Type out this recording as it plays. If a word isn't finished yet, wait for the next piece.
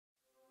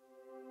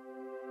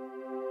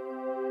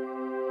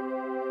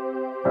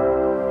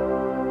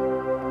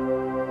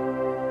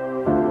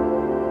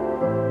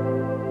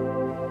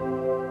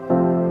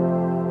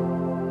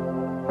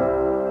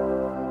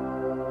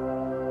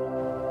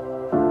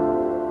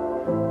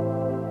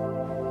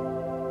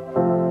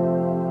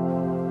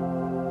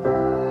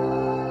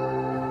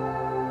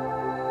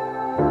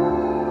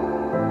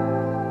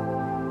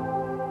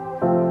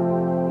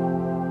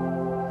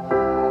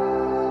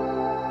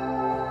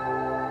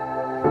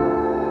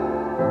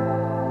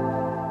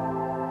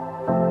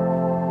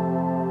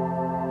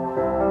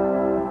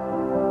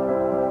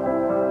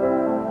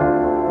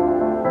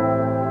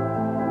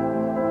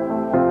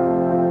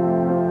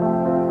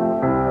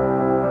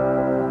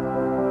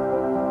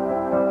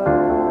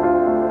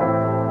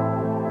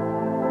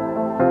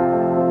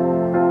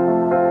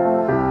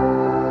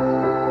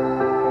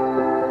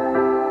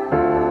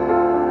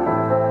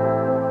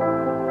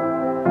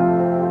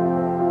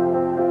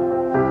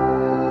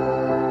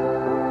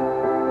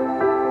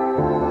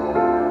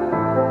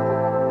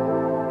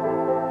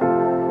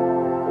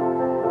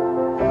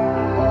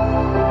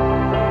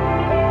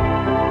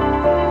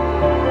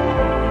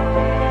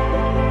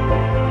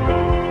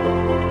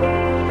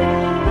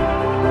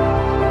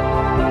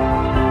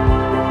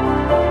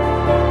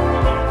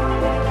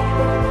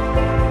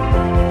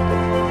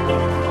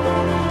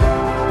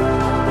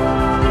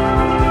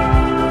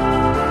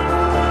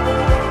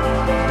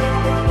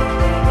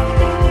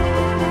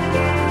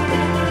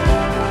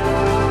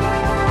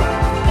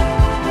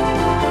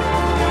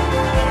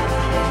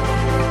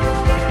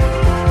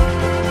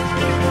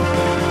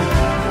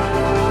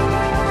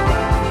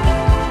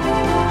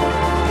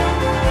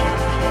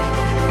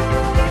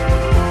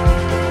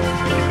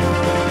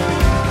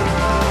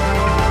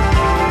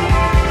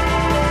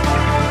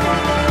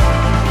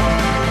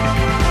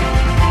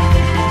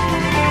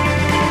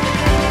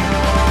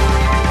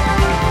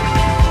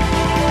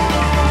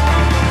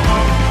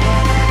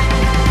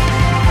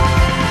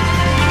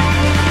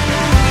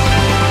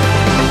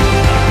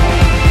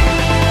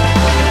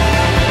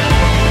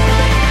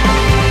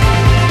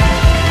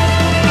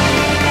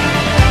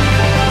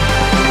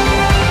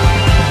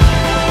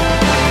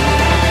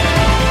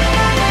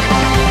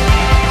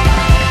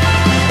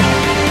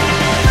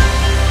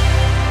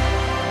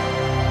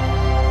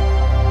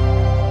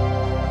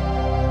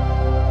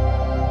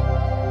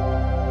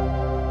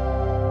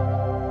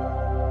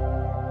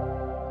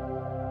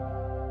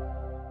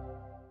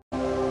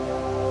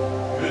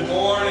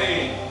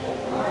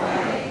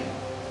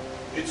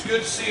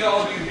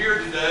here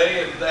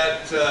today, and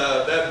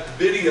that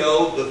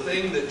video, the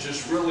thing that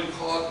just really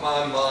caught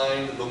my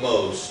mind the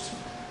most.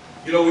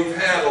 You know, we've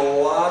had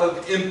a lot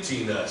of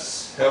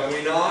emptiness, have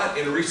we not,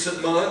 in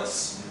recent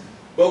months?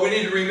 But we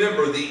need to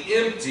remember the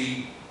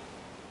empty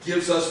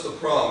gives us the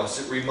promise.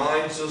 It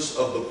reminds us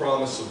of the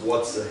promise of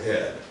what's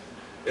ahead.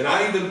 And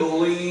I even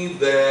believe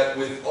that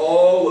with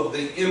all of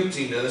the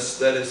emptiness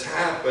that has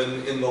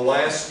happened in the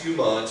last few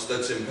months,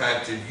 that's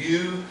impacted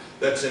you,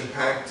 that's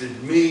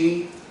impacted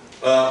me,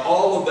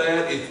 all of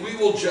that, if we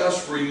will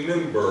just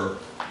remember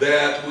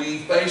that we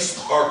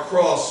face our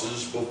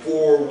crosses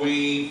before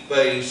we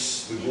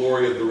face the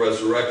glory of the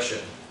resurrection.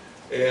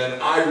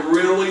 And I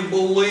really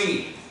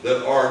believe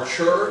that our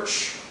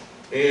church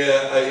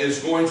is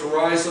going to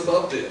rise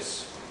above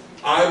this.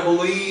 I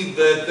believe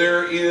that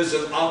there is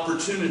an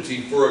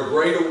opportunity for a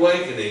great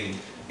awakening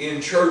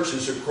in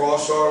churches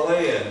across our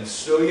land.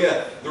 So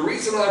yeah, the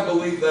reason I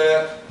believe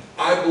that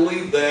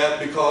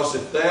because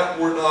if that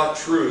were not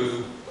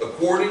true,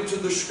 according to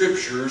the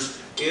scriptures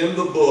in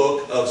the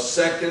book of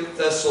 2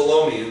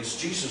 Thessalonians,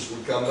 Jesus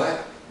would come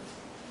back.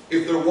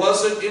 If there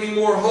wasn't any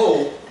more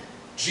hope,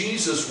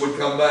 Jesus would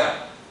come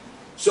back.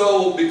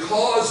 So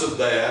because of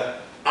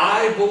that,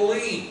 I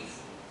believe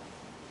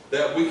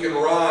that we can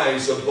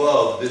rise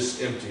above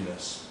this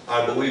emptiness.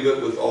 I believe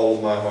it with all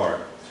of my heart.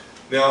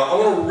 Now, I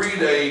want to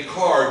read a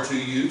card to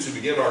you to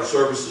begin our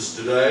services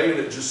today, and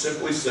it just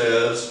simply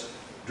says,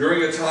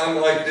 during a time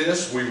like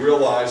this, we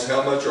realize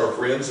how much our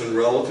friends and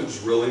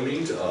relatives really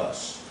mean to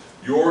us.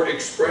 Your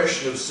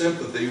expression of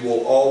sympathy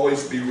will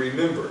always be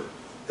remembered.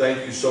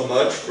 Thank you so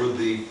much for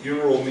the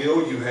funeral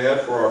meal you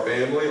had for our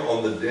family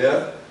on the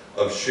death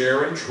of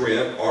Sharon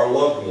Trent, our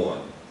loved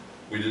one.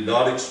 We did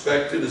not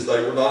expect it as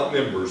they were not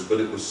members, but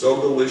it was so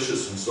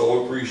delicious and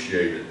so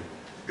appreciated.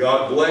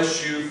 God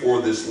bless you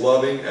for this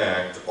loving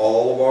act.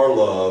 All of our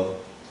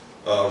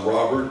love,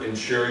 Robert and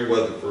Sherry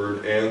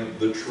Weatherford and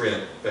the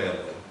Trent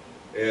family.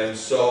 And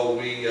so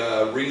we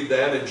read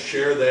that and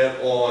share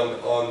that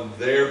on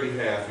their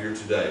behalf here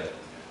today.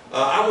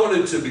 I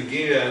wanted to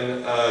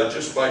begin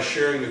just by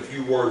sharing a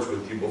few words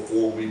with you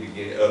before we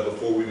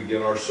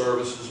begin our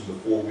services and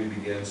before we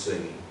begin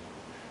singing.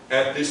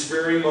 At this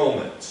very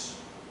moment,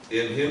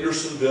 in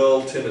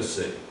Hendersonville,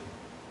 Tennessee,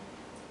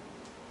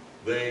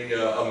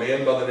 a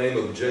man by the name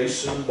of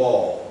Jason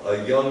Ball,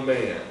 a young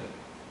man,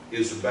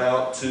 is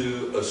about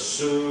to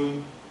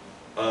assume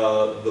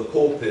the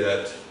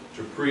pulpit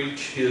to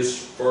preach his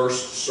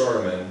first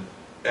sermon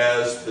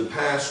as the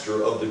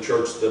pastor of the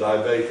church that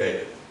I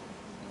vacated.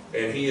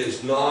 And he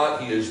has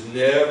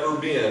never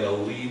been a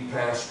lead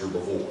pastor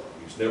before.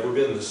 He's never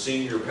been the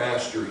senior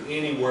pastor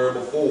anywhere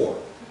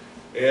before.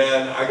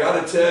 And I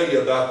got to tell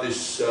you about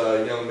this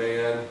young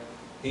man.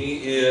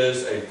 He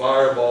is a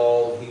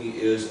fireball. He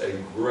is a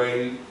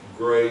great,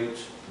 great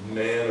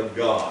man of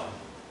God.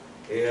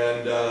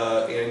 And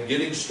in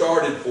getting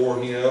started for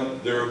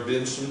him, there have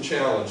been some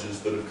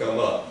challenges that have come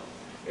up.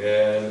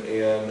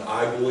 And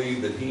I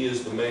believe that he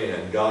is the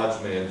man,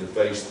 God's man, to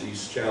face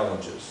these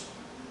challenges.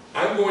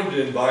 I'm going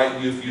to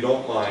invite you, if you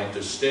don't mind,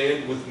 to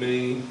stand with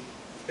me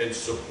and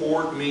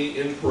support me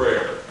in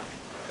prayer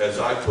as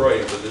I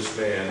pray for this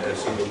man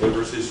as he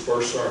delivers his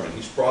first sermon.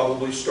 He's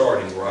probably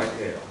starting right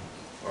now.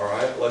 All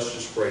right, let's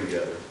just pray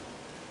together.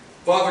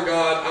 Father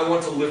God, I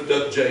want to lift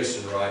up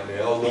Jason right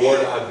now. Lord,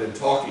 I've been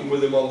talking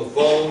with him on the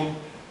phone,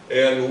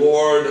 and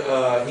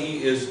Lord,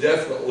 he is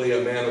definitely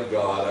a man of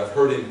God. I've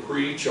heard him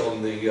preach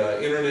on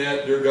the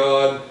internet, dear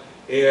God,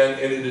 and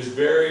it is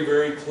very,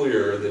 very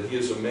clear that he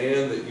is a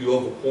man that you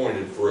have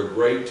appointed for a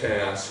great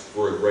task,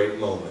 for a great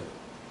moment.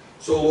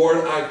 So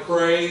Lord, I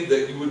pray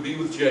that you would be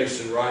with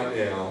Jason right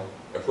now.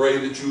 I pray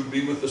that you would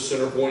be with the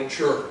Centerpoint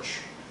Church.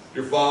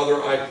 Dear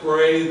Father, I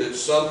pray that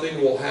something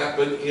will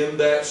happen in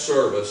that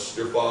service,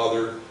 dear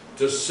Father,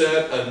 to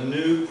set a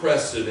new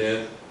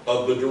precedent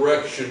of the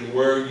direction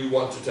where you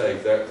want to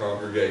take that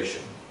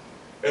congregation.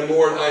 And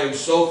Lord, I am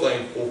so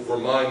thankful for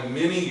my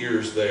many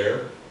years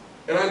there,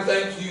 and I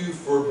thank you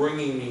for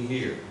bringing me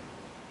here.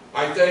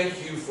 I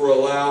thank you for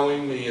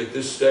allowing me at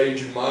this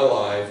stage in my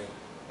life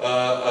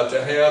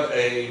to have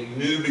a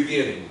new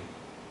beginning,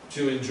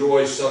 to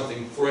enjoy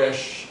something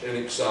fresh and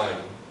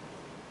exciting.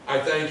 I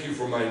thank you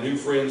for my new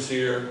friends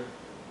here,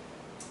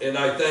 and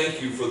I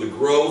thank you for the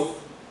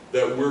growth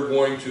that we're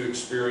going to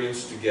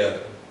experience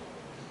together.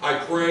 I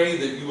pray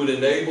that you would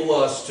enable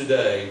us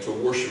today to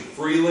worship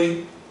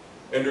freely,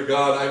 and dear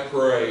God, I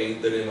pray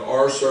that in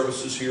our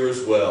services here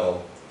as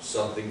well,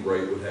 something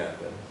great would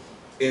happen.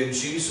 In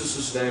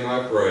Jesus' name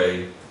I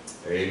pray,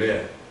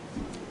 amen.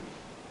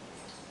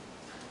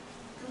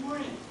 Good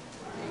morning.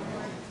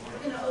 We're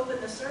going to open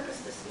the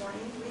service this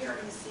morning. We are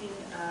going to sing,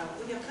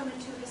 We Have Come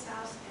Into His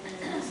House,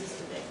 and this is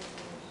today.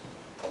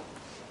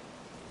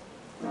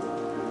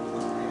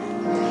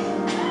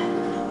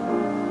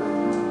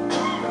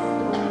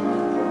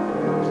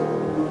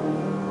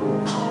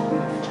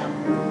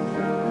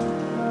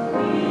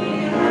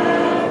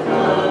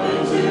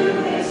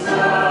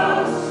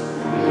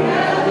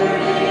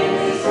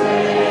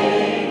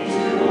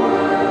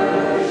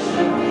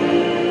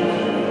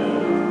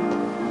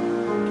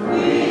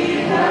 We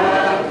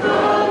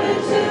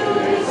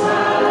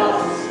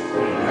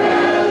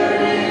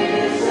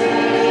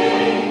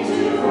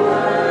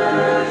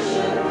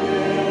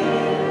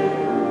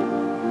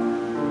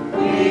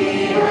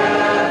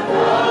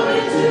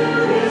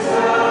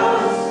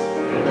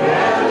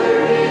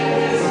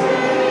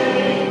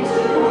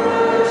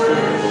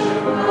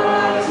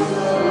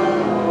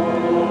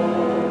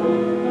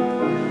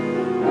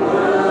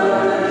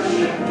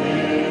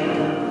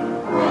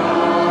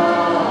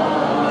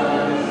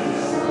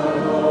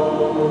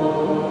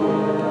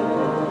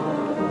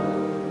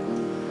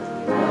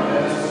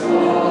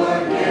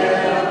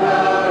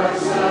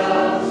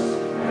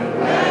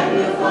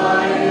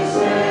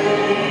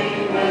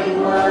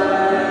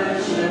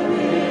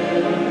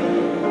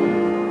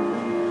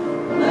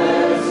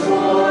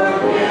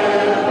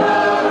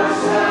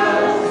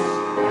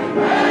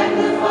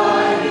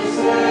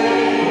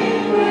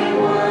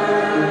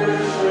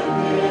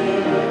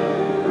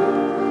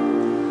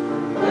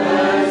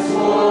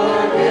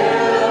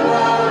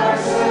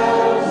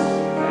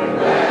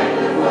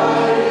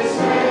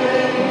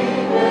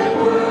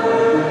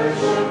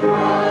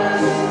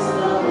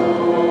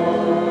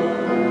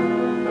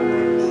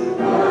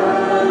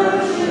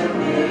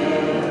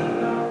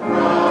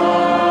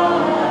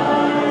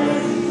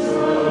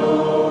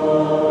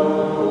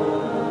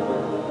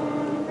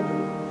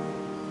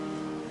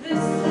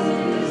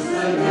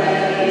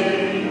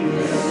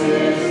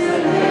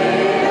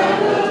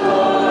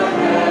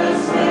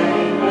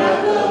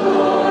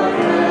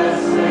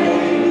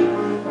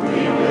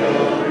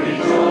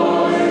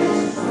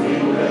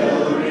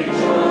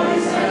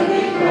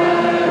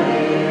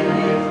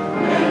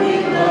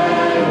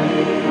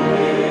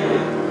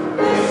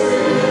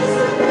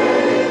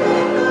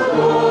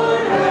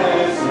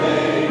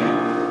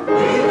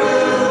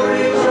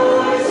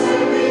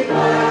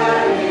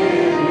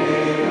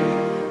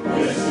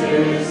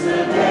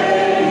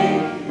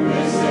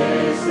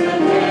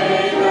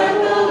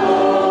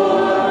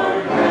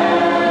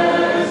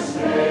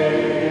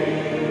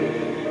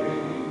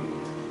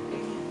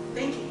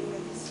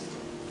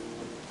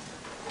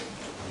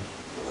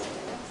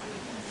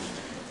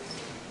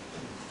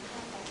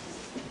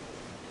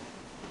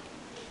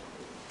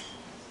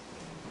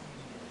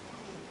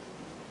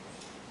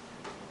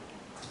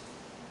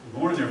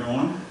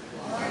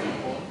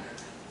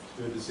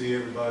to see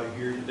everybody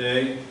here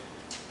today.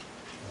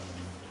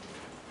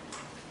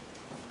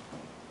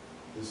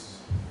 This is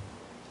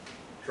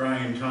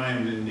trying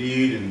times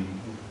indeed, and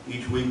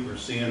each week we're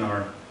seeing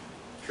our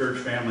church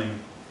family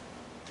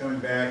coming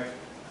back,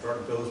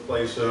 starting to fill this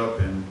place up,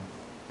 and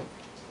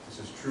this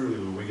is truly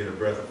where we get a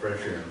breath of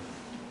fresh air.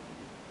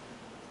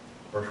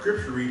 Our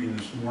scripture reading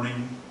this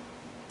morning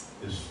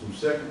is from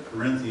 2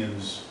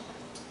 Corinthians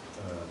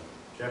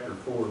chapter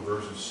 4,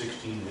 verses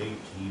 16 to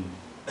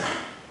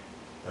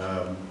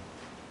 18.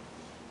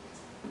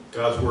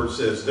 God's word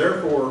says,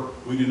 "Therefore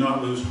we do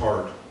not lose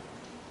heart.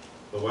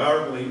 Though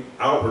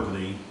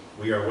outwardly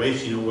we are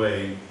wasting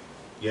away,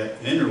 yet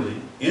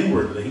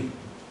inwardly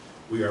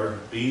we are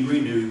being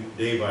renewed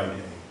day by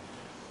day.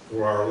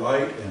 For our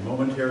light and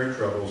momentary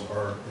troubles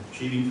are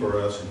achieving for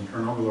us an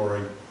eternal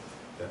glory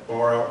that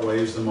far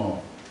outweighs them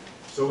all.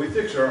 So we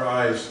fix our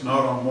eyes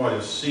not on what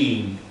is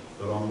seen,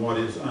 but on what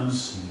is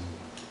unseen,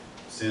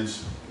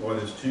 since what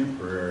is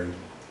temporary,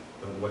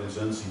 but what is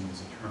unseen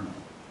is eternal."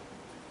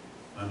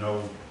 I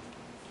know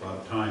a lot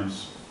of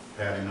times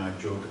Patty and I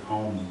joke at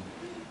home and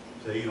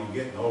say, you know,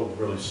 getting old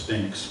really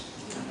stinks.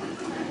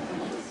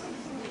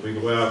 We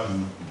go out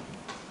and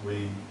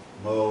we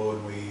mow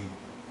and we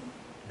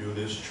do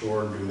this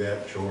chore and do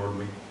that chore. And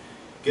we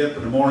get up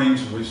in the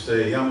mornings and we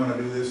say, yeah, I'm going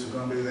to do this, I'm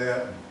going to do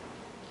that. And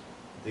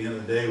at the end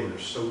of the day, we're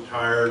just so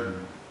tired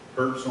and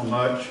hurt so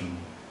much, and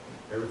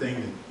everything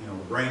that, you know,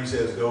 the brain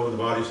says go and the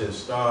body says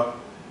stop.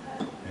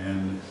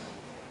 And,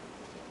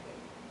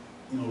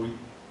 you know, we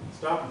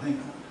stop and think,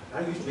 I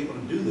used to be able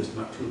to do this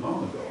not too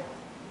long ago.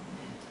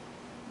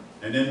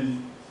 And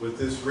then with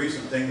this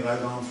recent thing that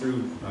I've gone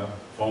through, I've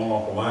fallen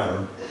off a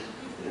ladder,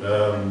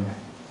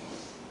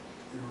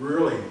 it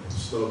really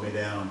slowed me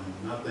down.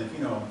 And I think,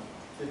 you know,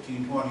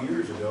 15, 20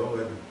 years ago,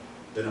 it had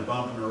been a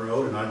bump in the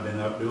road and I'd been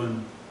up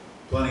doing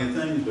plenty of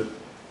things, but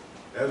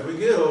as we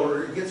get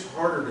older, it gets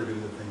harder to do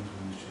the things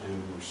we used to do.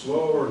 We're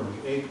slower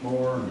and we ache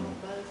more,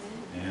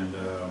 and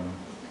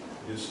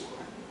just,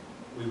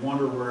 we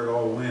wonder where it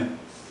all went.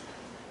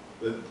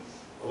 But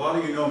a lot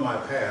of you know my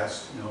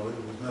past. You know, it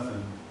was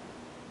nothing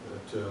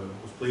that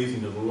was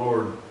pleasing to the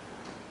Lord.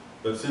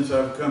 But since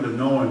I've come to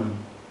know Him,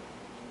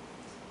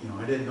 you know,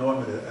 I didn't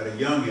know Him at a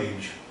young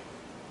age.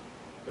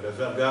 But as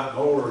I've gotten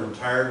older and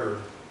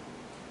tireder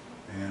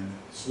and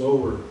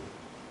slower,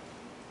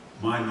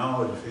 my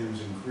knowledge of Him has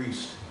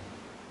increased.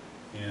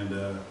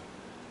 And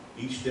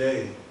each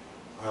day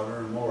I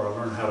learn more. I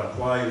learn how to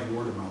apply His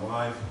Word in my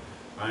life.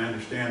 I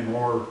understand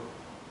more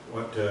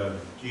what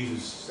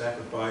Jesus'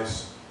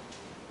 sacrifice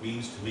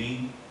means to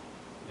me.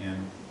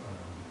 And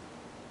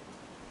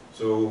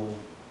so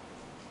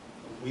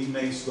we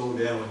may slow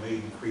down, we may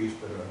increase,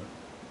 but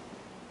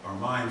our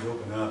minds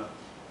open up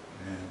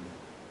and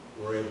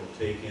we're able to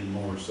take in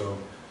more. So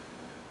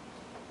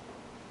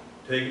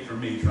take it from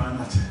me, try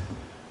not to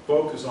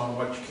focus on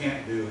what you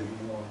can't do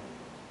anymore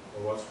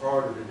or what's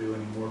harder to do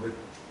anymore, but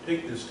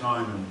take this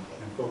time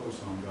and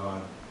focus on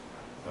God.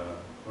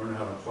 Learn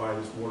how to apply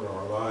this more to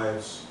our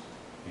lives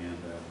and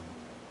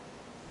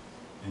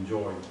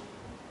enjoy.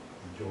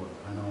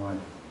 I know I do.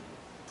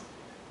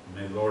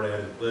 May the Lord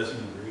add His blessing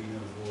to the reading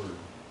of His Word.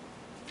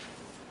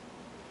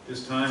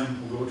 This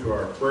time we'll go to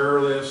our prayer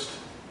list,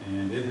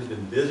 and it has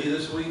been busy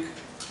this week.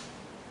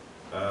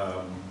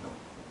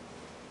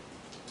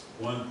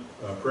 One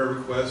prayer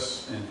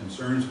requests and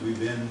concerns we've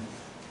been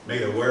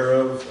made aware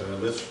of.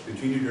 Let's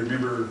continue to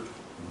remember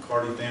the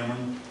McCarty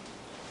family.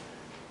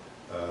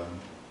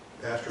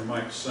 Pastor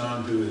Mike's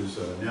son, who is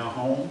now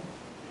home.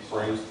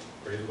 Praise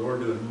the Lord,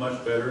 doing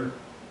much better.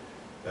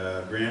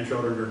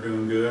 Grandchildren are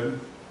doing good.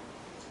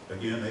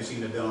 Again, they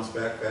seem to bounce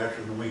back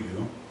faster than we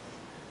do.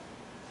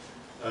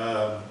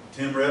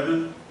 Tim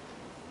Redmond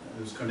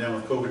has come down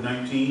with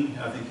COVID-19.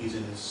 I think he's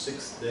in his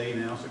 6th day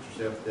now, 6th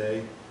or 7th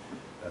day.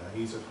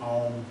 He's at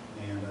home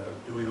and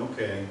doing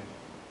okay.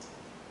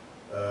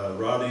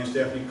 Rodney and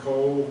Stephanie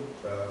Cole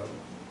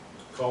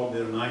called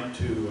the other night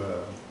to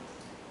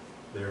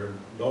their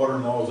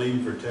daughter-in-law is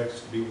leaving for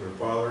Texas to be with her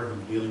father,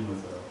 who's dealing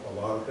with a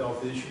lot of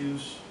health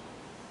issues.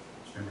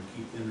 Just remember to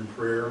keep them in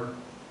prayer.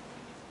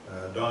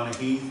 Donna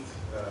Heath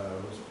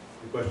was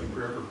requesting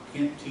prayer for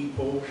Kent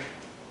T-Pole,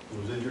 who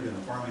was injured in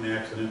a farming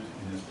accident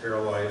and is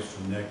paralyzed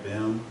from the neck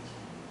down.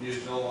 He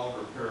is no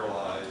longer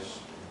paralyzed,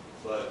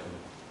 but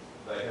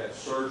they had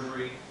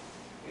surgery,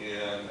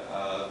 and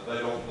they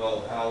don't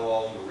know how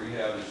long the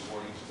rehab is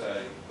going to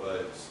take,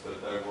 but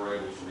they were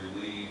able to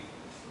relieve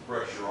the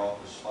pressure off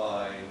the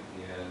spine,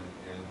 and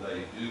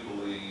they do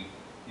believe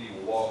he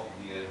will walk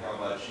again. How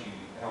much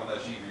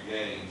he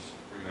regains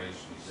remains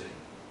to be seen.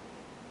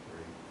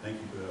 Thank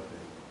you for the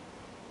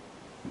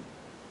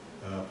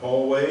update.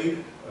 Paul Wade,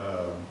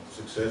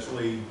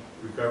 successfully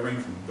recovering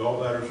from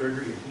gallbladder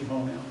surgery. Is he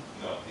home now?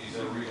 No, he's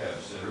in a rehab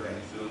center and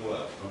he's doing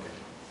well. Okay.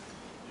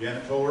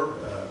 Janet Toller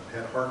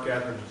had heart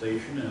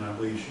catheterization, and I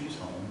believe she's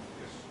home.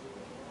 Yes.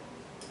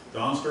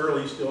 Don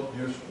Sterling still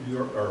near New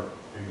York.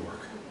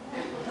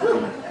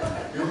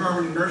 New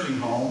Harmony Nursing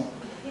Home,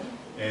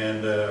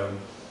 and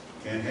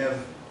can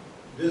have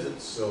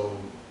visits. So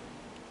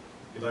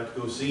If you'd like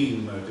to go see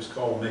him, just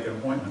call and make an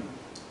appointment.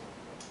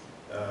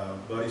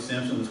 Buddy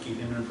Simpson, let's keep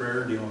him in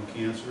prayer, dealing with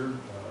cancer.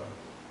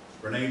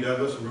 Renee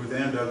Douglas and Ruth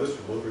Ann Douglas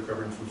are both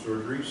recovering from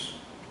surgeries.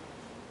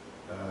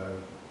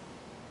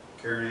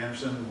 Karen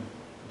Anderson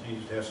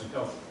continues to have some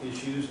health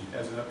issues and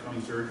has an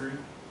upcoming surgery.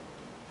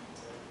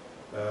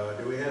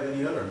 Do we have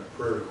any other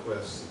prayer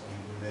requests that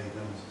we may have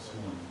done this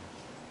morning?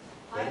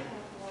 I have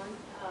one.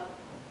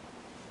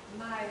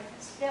 My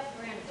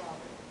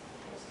step-granddaughter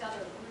has got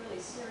a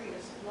really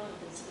serious lung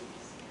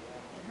disease,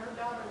 and her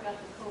daughter got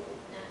the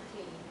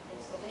COVID-19, and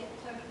so they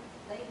had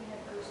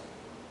her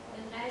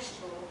in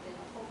Nashville in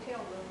a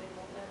hotel room and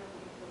will never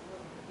leave the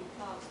room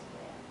because of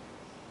that.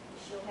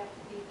 She'll have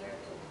to be there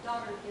till the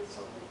daughter gets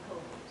over the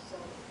COVID. So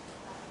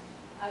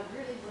I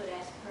really would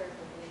ask prayer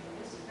for them. And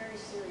this is very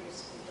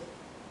serious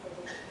for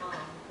the mom,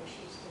 because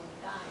she's going to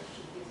die if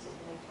she gets it,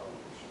 and they told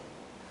her she would.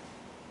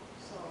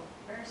 So,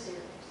 very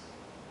serious.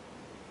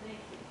 Thank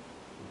you.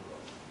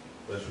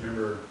 Let's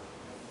remember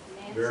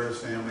Vera's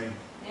family.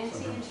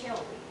 Nancy and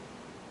Shelby.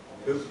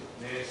 Who?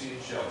 Nancy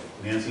and Shelby.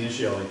 Nancy and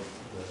Shelley,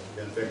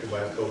 been affected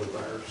by the COVID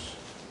virus.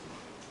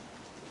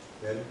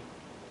 Betty?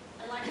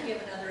 I'd like to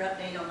give another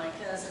update on my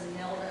cousin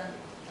Nelda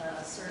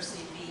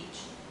Searcy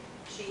Beach.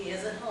 She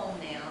is at home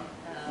now.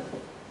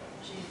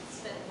 She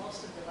spent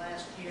most of the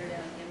last year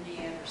down at MD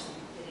Anderson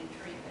getting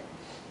treatment,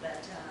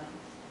 but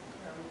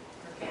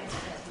her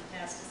cancer has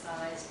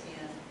metastasized,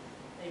 and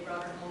they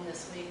brought her home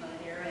this week on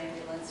an air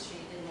ambulance. She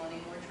didn't want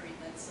any more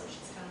treatment, so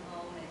she's come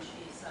home and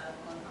she's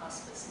on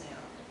hospice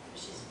now.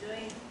 She's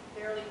doing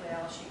fairly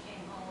well. She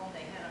came home,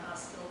 they had a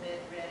hospital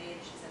bed ready,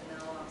 and she said, no,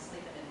 I'm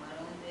sleeping in my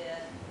own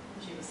bed.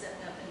 She was sitting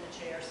up in the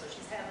chair, so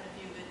she's having a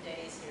few good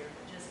days here,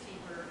 but just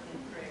keep her in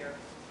prayer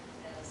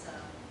as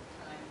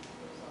time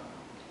goes on.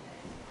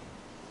 Okay?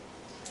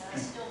 And I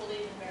still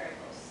believe in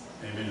miracles.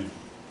 Amen.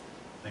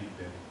 Thank you,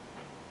 Betty.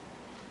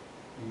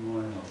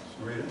 Anyone else?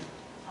 Rita?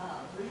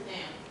 Ruth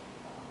Ann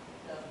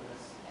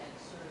Douglas had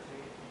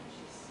surgery and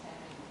she's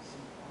having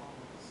some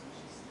problems and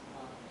she's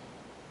coughing.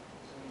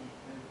 So we need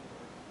to move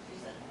her.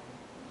 She's at home.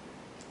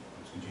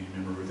 Let's continue to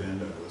remember Ruth Ann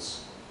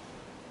Douglas.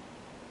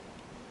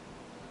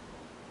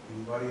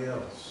 Anybody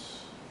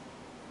else?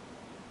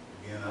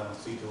 Again, I don't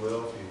see too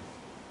well. If you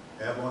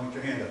have one,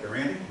 get your hand up there.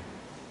 Randy?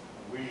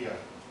 We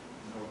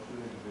know two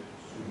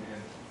individuals, two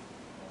men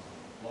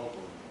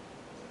locally,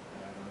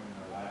 and are in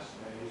their last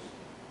days.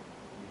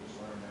 We just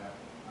learned that.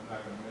 I'm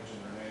not going to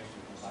mention their names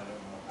because I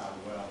don't know how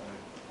well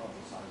they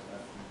publicize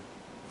that in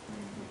the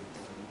community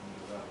before it even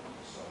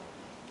develops. So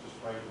just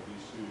pray for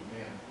these two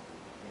men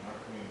in our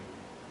community.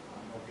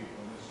 I know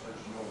people in this church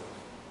know them.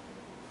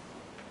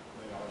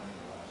 They are in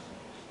their last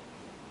days.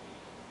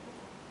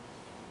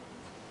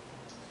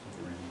 Thank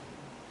you, Randy.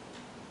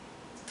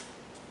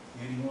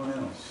 Anyone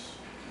else?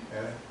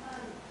 Patty?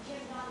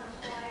 Jim Donner's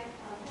wife,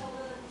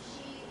 Hilda,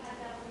 she had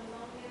that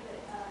pneumonia,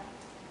 but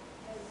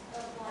as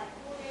of like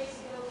 4 days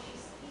ago, he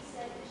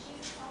said that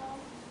she's home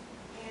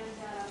and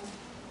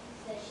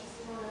that she's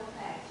doing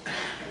okay. She's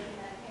taking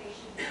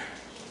medication,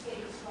 she's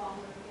getting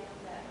stronger and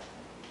getting better.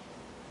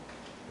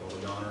 Hilda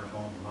Donner is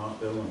home from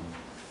hospital and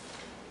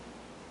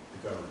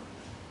recovering.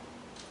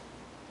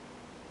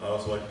 I'd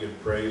also like to give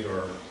praise.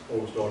 Our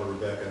oldest daughter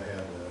Rebecca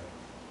had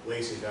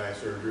LASIK eye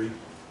surgery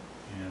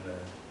and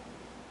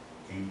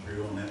came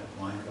through on that with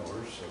flying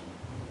colors, so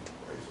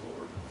praise the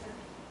Lord.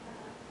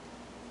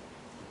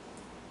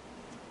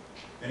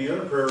 Any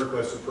other prayer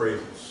requests or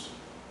praises?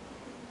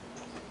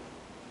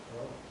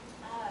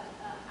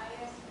 I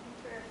asked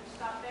prayer for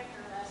Scott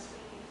Becker last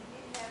week, and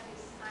he did have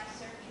his eye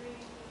surgery.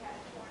 He had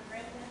a torn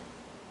retina,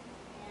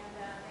 and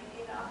they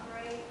did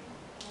operate,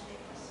 and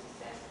it was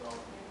successful.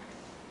 And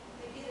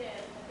they did a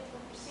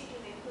different procedure.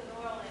 They put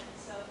oil in,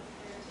 so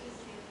there's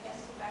easily he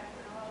has to go back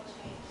for an oil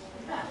change.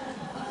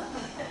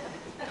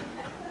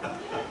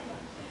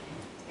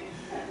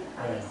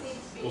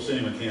 We'll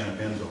send him a can of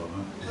Pennzoil,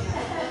 huh?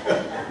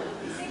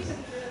 He seems to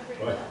be doing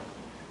pretty Right. well.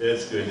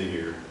 That's good to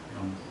hear.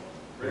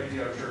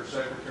 Randy, our church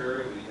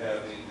secretary, we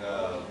having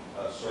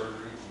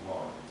surgery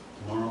tomorrow.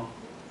 Tomorrow?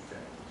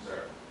 Okay.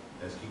 Sarah.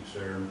 Let's keep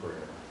Sarah in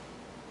prayer.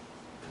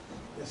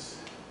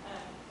 Yes.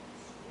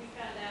 We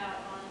found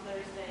out on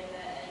Thursday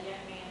that a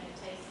young man had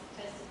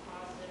tested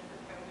positive for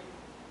COVID.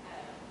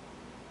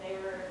 They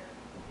were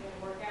doing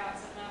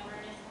workouts at Mount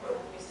Vernon.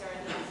 We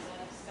started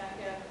this back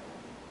up.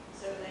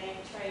 So they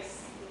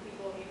trace the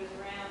people he was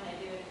around. They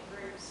do it in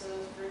groups. So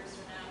those groups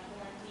are now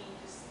quarantined.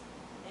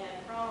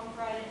 And from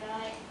Friday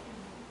night,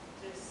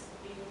 just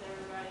be with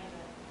everybody.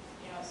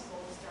 But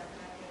school is starting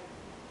back up.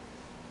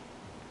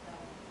 So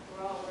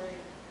we're all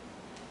worried.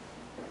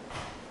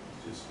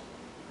 Just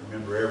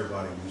remember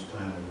everybody who's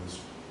time of this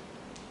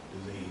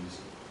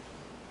disease.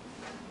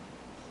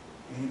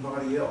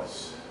 Anybody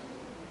else?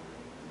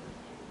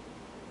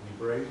 Any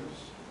praises?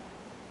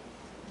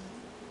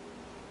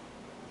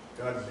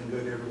 God has been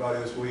good to everybody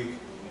this week.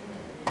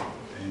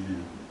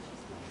 Amen.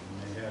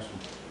 We may have some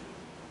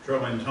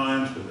troubling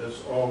times, but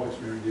that's always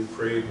we do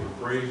praise where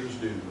praise is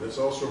due. Let's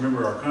also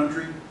remember our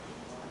country,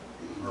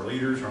 our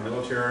leaders, our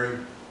military,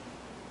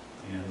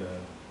 and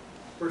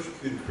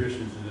persecuted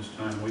Christians in this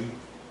time, we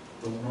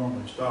don't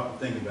normally stop and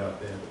think about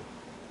that.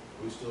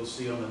 But we still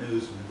see on the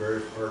news in the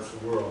various parts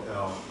of the world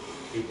how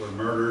people are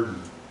murdered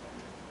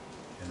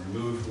and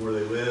removed from where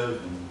they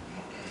live, and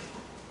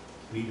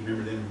we need to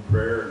remember them in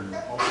prayer and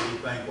also be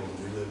thankful that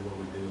we live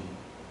where we do.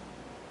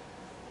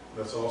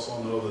 Let's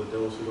also know that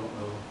those who don't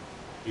know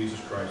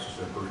Jesus Christ is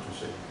their personal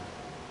Savior.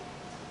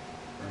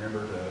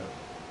 Remember to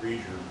read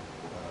your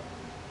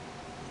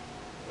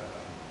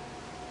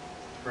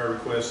prayer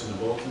requests in the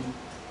bulletin.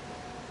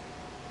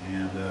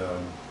 And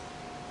that's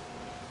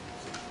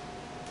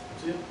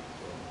it.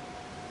 So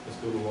let's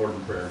go to the Lord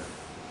in prayer.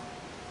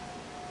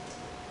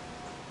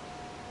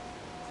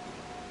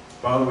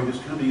 Father, we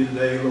just come to you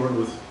today, Lord,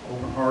 with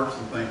open hearts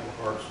and thankful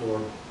hearts,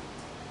 Lord.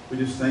 We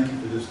just thank you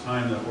for this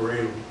time that we're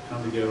able to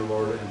come together,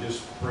 Lord, and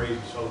just praise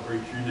and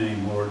celebrate your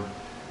name, Lord.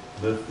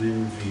 Lift the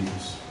name of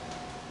Jesus.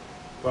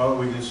 Father,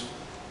 we just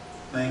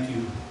thank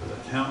you for the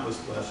countless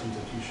blessings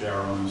that you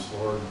shower on us,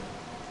 Lord.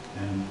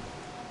 And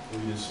we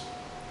just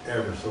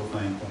ever so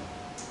thankful.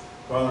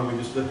 Father, we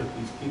just lift up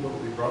these people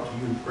that we brought to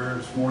you in prayer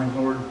this morning,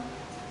 Lord. Would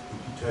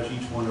you touch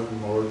each one of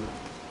them, Lord,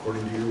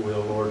 according to your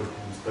will, Lord, in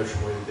a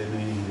special way that they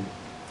may need it.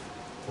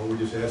 Lord, we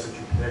just ask that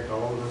you protect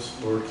all of us.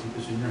 Lord, keep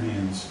us in your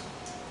hands.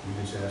 We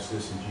just ask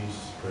this in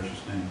Jesus'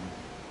 precious name.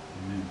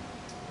 Amen.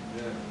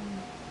 Amen.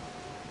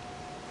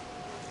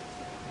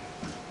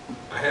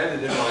 I had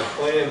it in my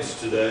plans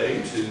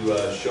today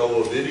to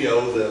show a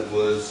video that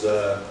was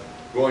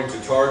going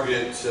to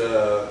target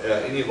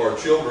any of our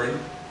children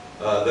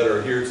that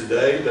are here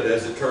today, but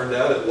as it turned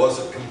out, it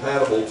wasn't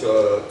compatible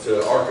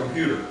to our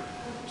computer.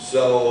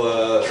 So,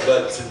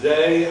 but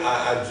today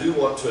I do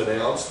want to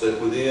announce that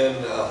within,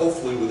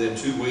 hopefully within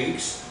 2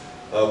 weeks,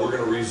 we're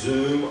going to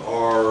resume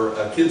our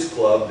kids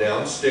club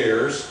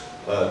downstairs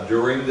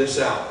during this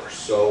hour.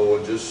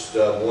 So just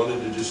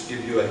wanted to just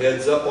give you a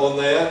heads up on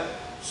that.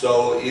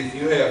 So if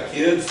you have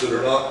kids that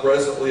are not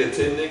presently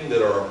attending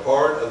that are a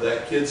part of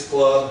that kids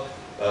club,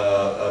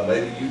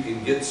 maybe you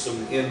can get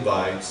some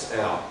invites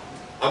out.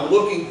 I'm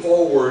looking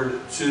forward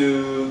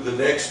to the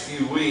next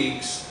few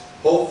weeks.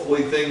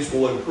 Hopefully things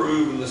will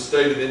improve in the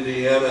state of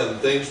Indiana and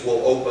things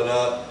will open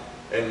up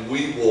and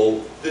we will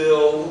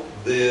fill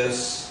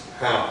this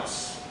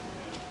house.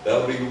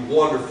 That'll be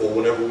wonderful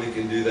whenever we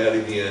can do that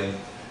again.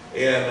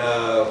 And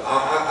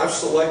I've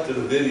selected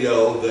a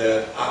video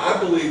that I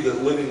believe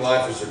that living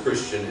life as a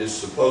Christian is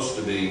supposed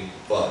to be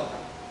fun.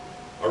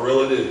 I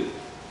really do.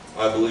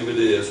 I believe it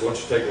is. Why don't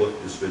you take a look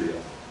at this video?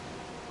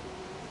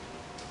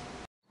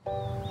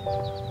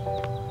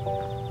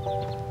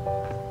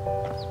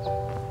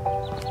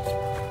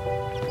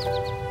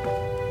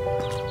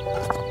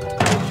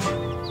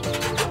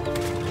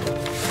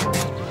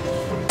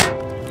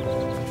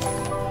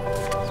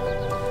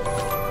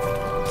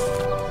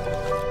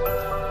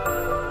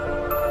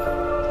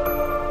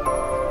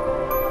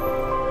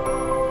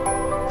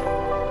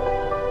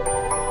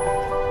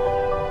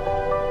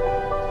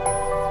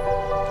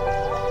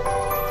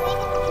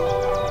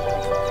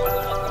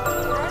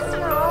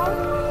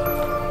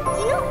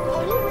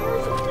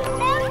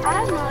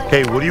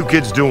 Hey, what are you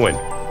kids doing?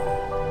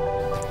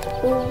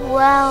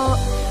 Well,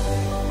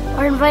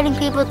 we're inviting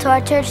people to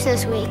our church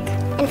this week.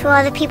 And for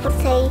other people to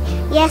say,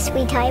 yes,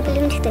 we tie a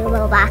balloon to the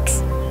mailbox.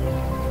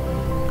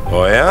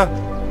 Oh yeah?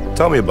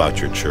 Tell me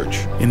about your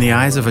church. In the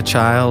eyes of a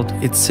child,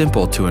 it's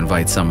simple to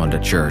invite someone to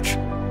church.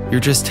 You're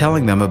just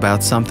telling them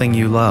about something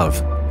you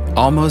love.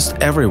 Almost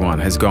everyone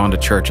has gone to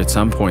church at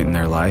some point in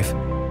their life,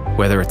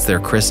 whether it's their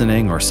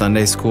christening or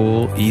Sunday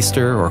school,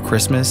 Easter or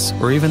Christmas,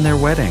 or even their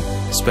wedding.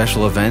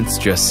 Special events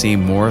just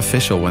seem more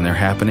official when they're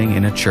happening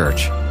in a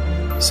church.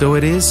 So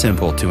it is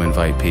simple to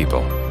invite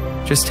people.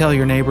 Just tell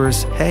your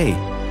neighbors, hey,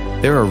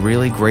 there are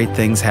really great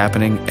things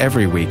happening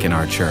every week in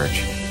our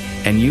church.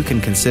 And you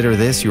can consider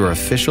this your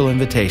official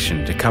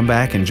invitation to come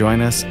back and join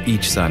us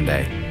each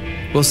Sunday.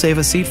 We'll save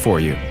a seat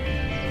for you.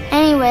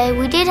 Anyway,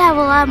 we did have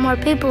a lot more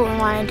people we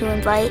wanted to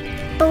invite,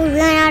 but we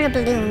ran out of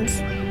balloons.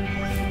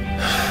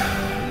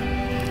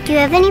 Do you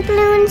have any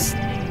balloons?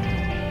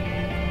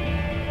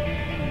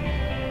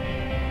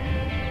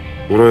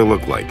 What do I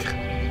look like?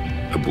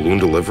 A balloon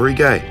delivery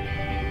guy?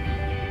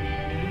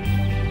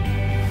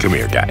 Come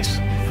here, guys.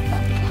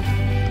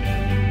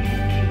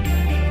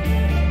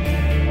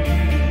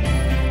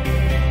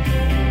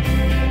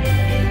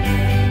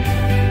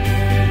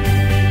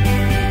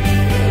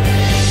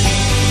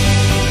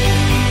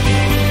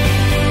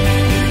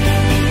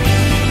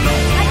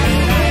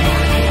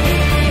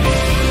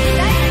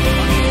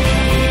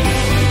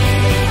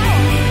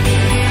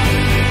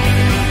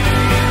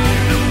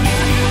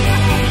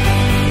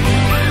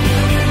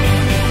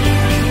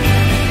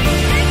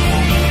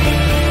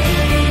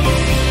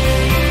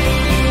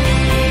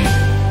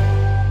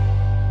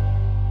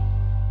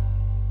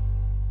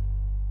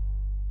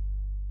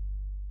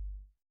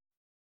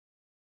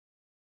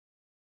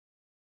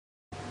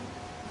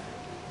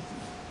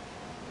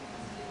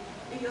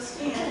 If you'll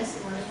stand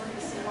this morning, we're going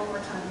to sing one more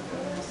time before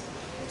the rest.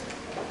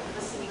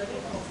 Let's sing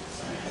Living Hope.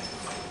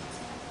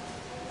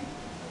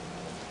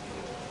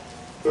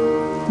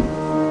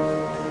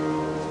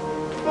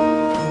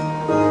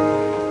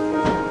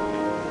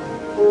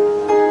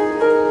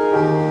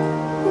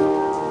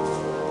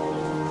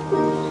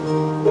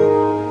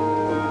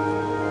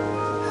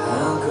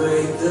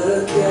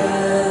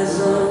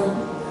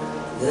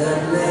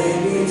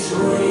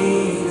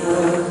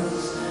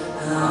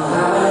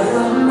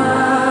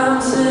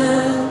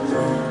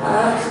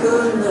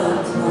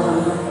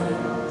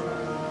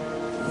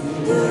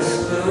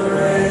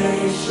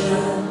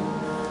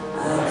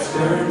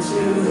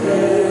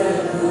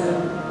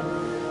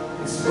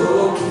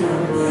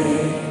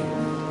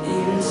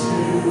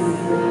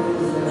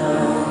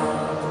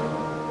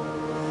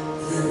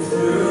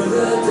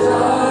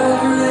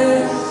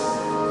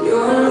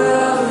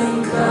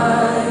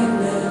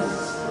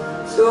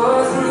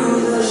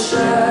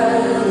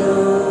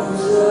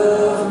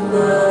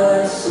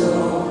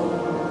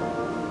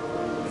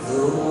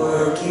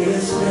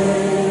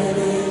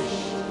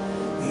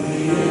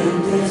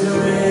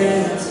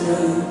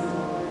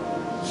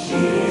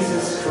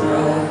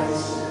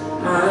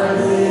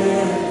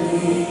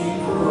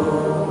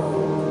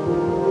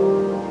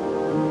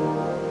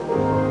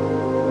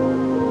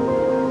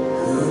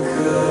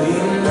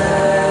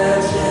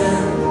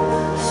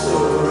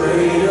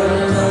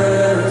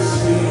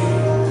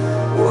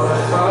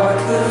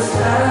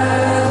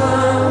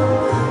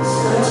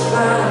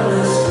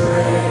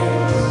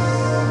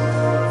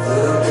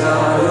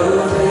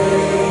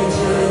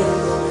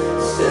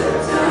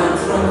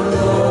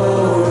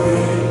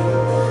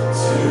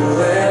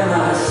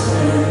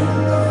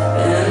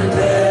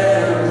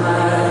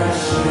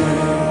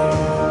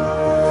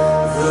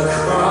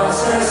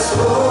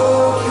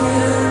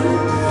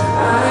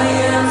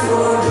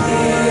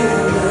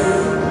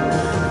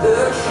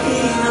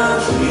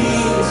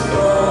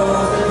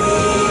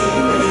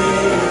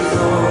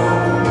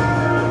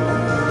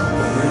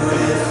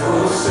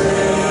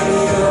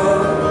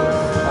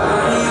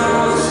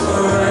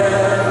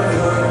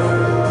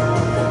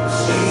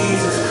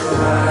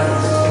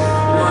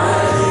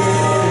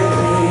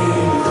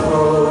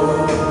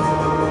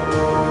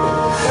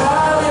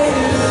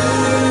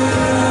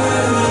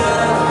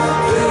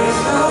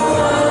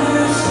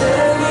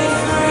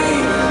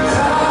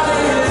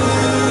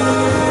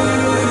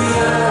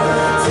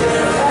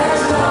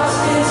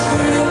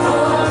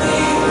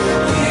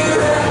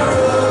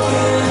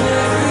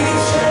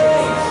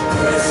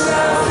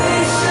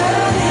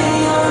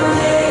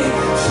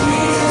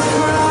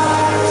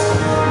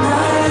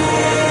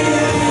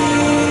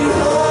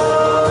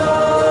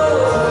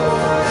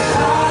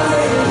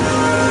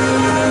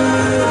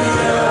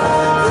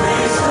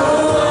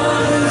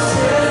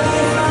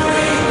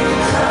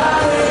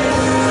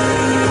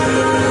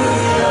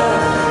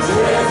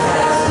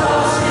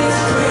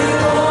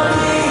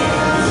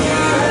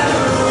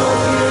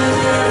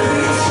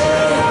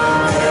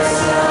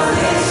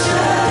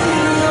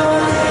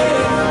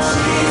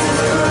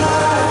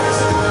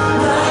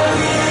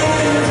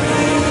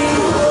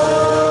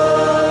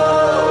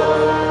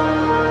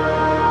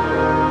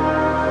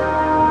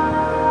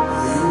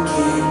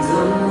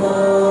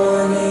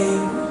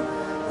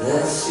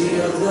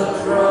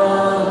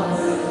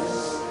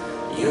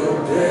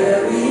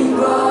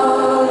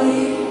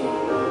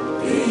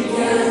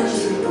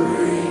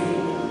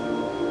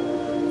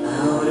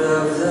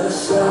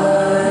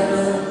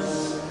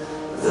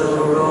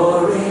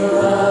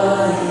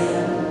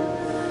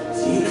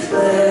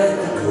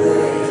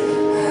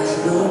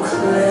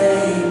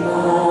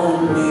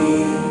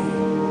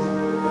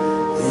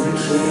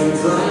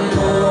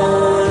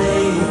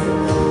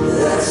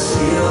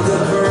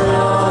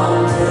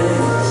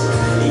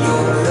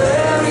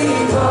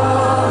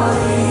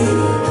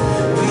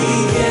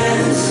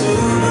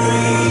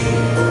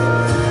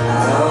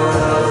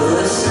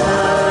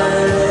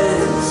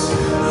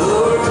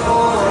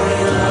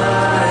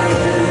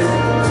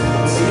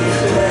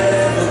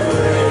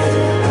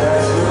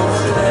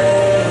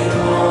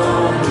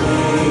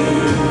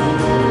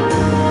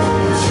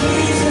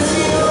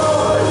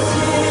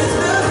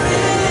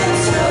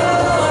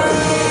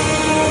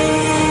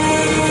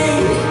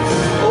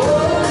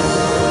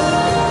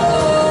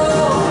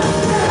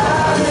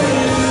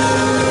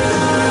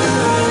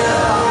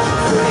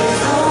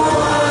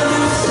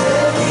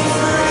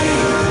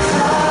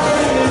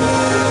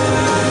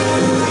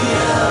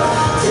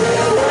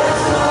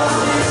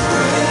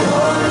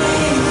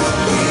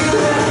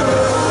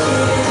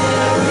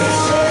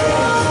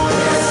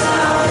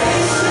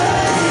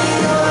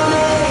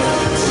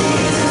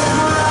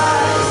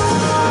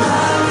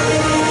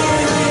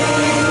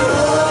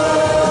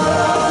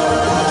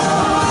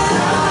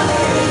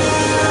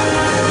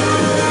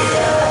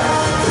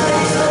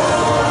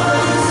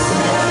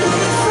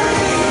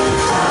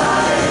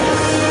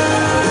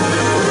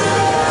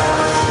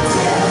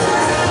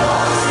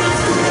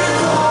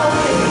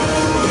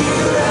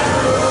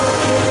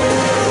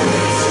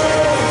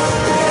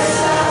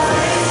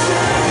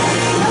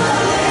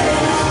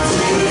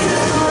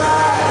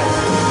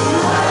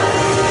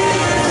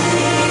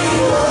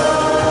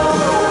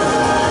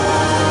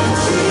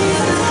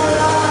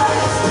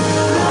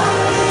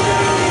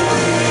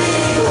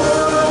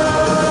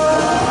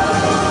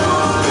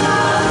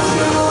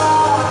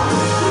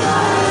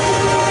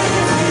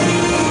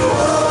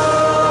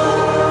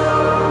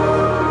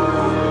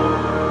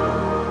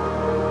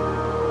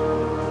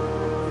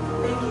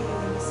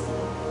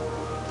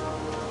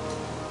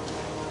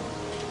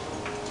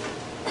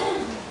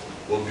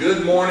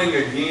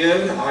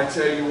 I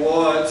tell you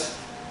what,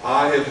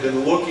 I have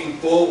been looking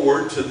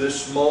forward to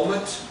this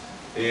moment,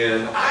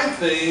 and I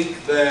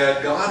think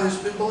that God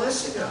has been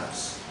blessing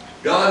us.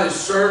 God has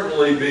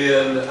certainly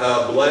been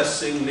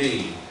blessing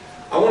me.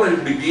 I want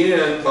to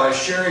begin by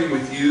sharing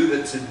with you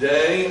that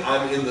today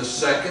I'm in the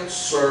second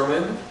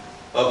sermon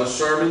of a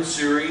sermon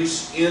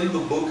series in the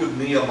book of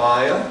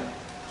Nehemiah.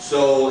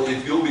 So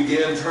if you'll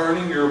begin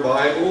turning your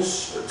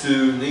Bibles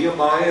to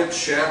Nehemiah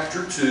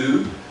chapter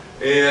 2,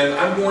 and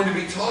I'm going to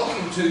be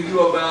talking to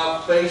you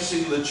about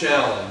facing the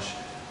challenge.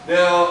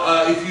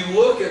 Now, if you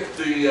look at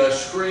the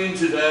screen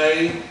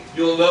today,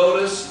 you'll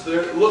notice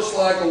it looks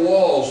like a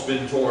wall's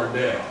been torn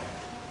down.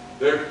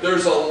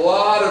 There's a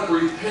lot of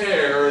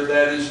repair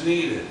that is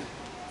needed.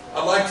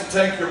 I'd like to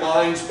take your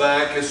minds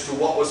back as to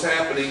what was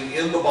happening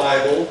in the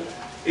Bible.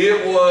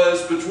 It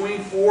was between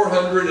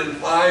 400 and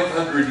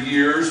 500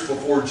 years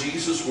before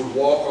Jesus would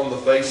walk on the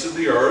face of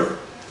the earth.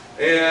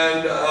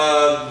 And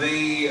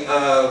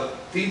the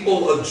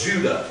people of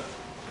Judah,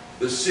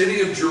 the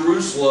city of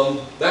Jerusalem,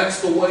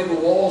 that's the way the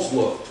walls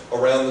looked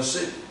around the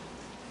city.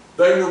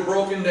 They were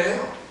broken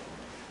down.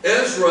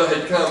 Ezra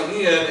had come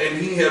in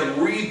and he had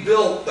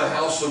rebuilt the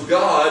house of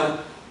God,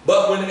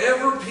 but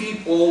whenever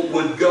people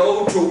would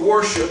go to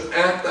worship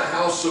at the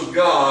house of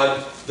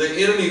God, the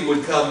enemy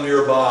would come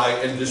nearby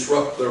and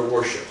disrupt their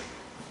worship.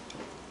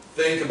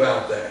 Think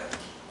about that.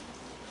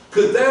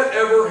 Could that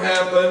ever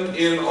happen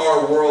in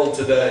our world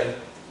today?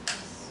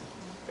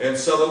 And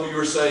some of you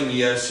are saying,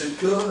 yes, it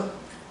could.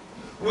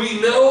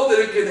 We know that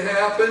it could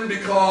happen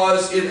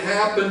because it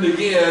happened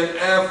again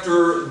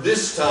after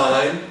this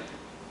time.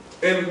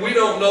 And we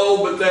don't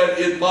know but that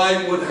it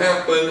would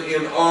happen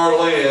in our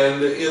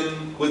land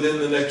within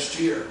the next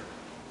year.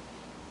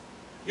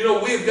 You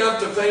know, we've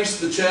got to face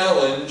the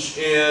challenge,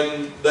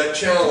 and that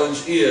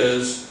challenge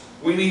is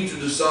we need to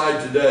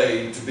decide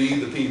today to be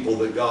the people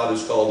that God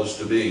has called us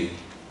to be.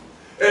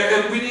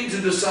 And we need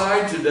to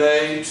decide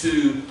today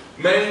to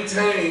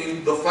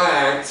maintain the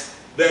fact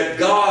that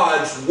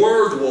God's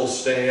Word will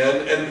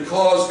stand, and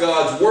because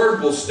God's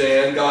Word will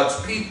stand, God's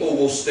people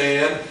will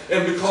stand,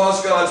 and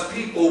because God's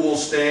people will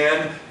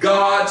stand,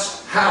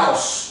 God's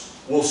house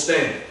will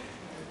stand.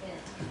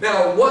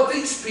 Now, what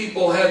these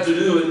people had to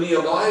do in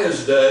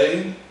Nehemiah's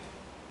day,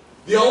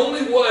 the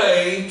only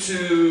way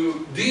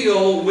to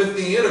deal with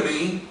the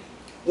enemy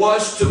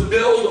was to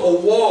build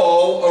a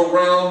wall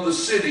around the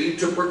city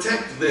to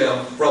protect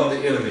them from the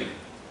enemy.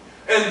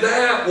 And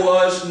that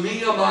was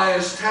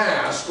Nehemiah's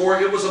task, or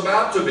it was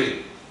about to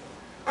be.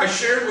 I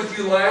shared with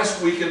you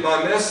last week in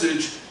my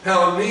message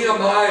how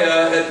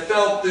Nehemiah had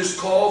felt this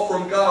call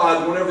from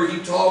God whenever he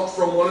talked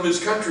from one of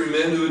his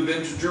countrymen who had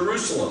been to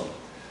Jerusalem.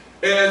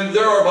 And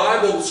there are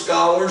Bible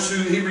scholars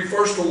who, he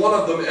refers to one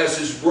of them as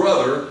his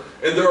brother,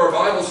 and there are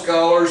Bible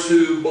scholars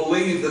who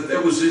believe that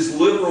that was his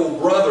literal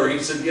brother. He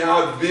said, yeah,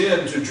 I've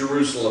been to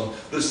Jerusalem.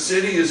 The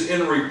city is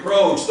in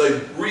reproach.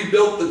 They've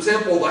rebuilt the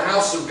temple. The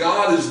house of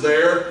God is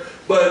there.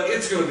 But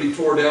it's going to be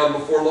torn down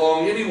before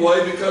long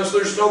anyway because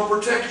there's no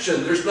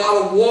protection. There's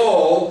not a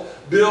wall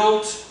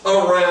built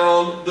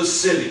around the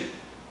city.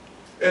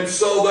 And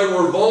so they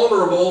were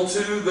vulnerable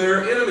to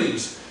their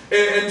enemies.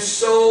 And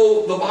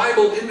so the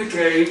Bible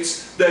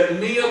indicates that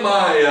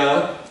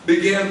Nehemiah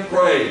began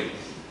praying.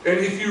 And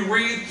if you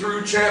read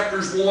through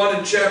chapters 1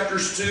 and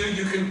chapters 2,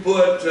 you can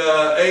put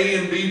A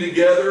and B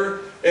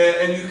together,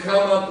 and you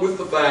come up with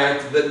the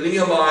fact that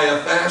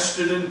Nehemiah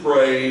fasted and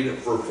prayed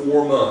for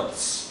 4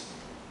 months.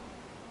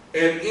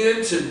 And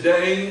in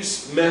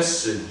today's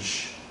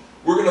message,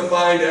 we're going to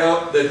find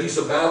out that he's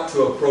about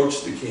to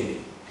approach the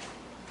king.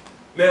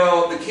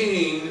 Now, the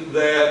king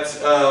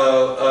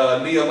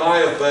that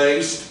Nehemiah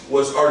faced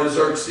was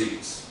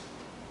Artaxerxes.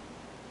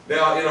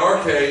 Now, in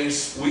our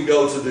case, we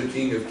go to the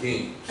King of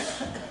Kings.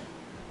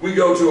 We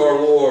go to our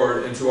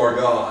Lord and to our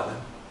God.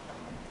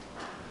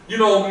 You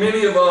know,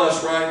 many of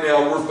us right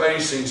now, we're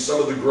facing some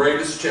of the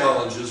greatest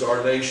challenges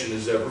our nation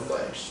has ever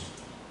faced.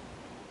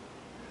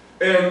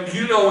 And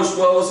you know as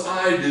well as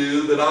I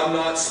do that I'm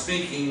not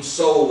speaking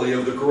solely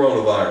of the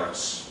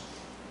coronavirus.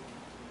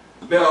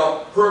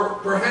 Now,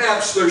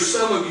 perhaps there's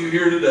some of you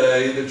here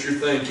today that you're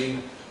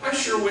thinking, I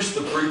sure wish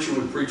the preacher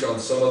would preach on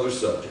some other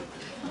subject.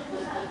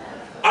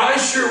 I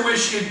sure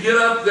wish he'd get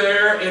up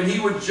there and he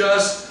would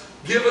just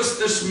give us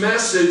this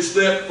message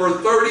that for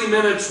 30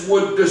 minutes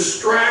would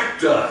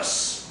distract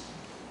us.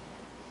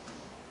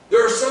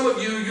 There are some of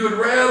you, you would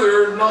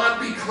rather not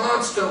be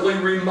constantly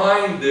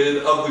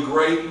reminded of the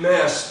great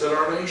mess that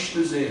our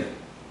nation is in.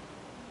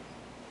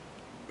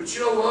 But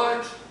you know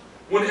what?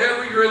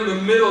 Whenever you're in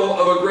the middle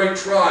of a great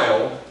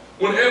trial,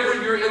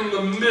 whenever you're in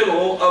the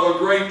middle of a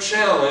great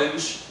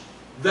challenge,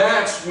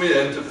 that's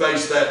when to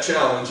face that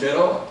challenge head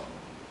on.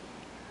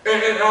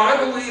 And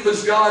I believe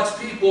as God's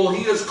people,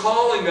 He is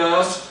calling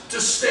us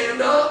to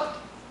stand up.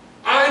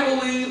 I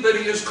believe that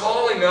He is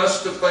calling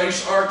us to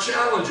face our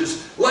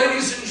challenges.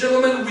 Ladies and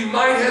gentlemen, we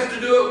might have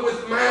to do it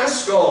with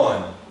masks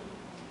on,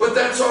 but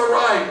that's all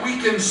right. We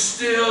can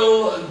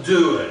still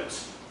do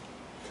it.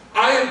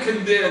 I am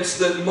convinced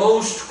that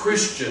most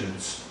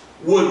Christians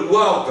would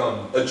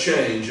welcome a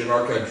change in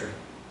our country.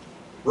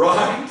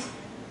 Right?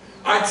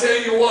 I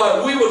tell you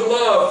what, we would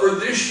love for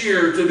this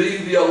year to be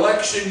the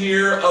election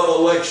year of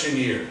election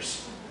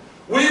years.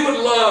 We would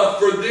love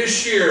for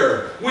this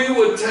year, we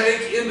would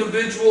take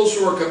individuals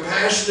who are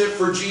compassionate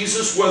for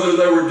Jesus, whether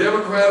they were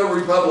Democrat or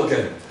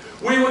Republican.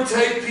 We would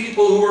take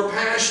people who are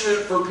passionate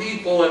for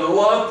people and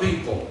love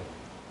people.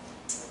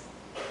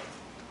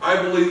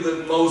 I believe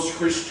that most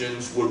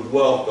Christians would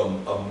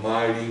welcome a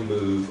mighty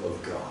move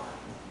of God.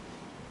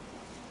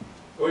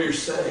 Well, you're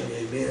saying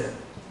amen.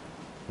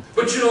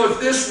 But you know, if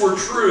this were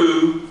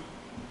true,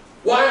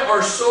 why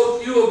are so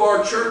few of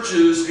our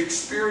churches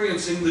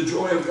experiencing the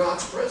joy of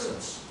God's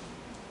presence?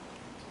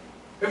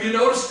 Have you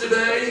noticed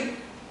today?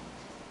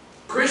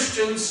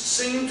 Christians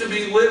seem to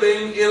be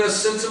living in a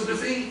sense of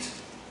defeat.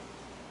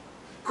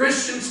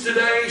 Christians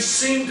today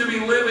seem to be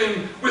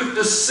living with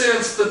the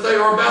sense that they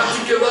are about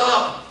to give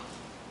up.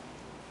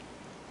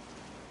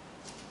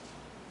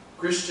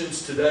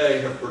 Christians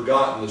today have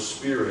forgotten the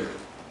spirit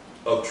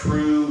of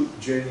true,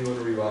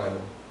 genuine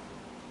revival.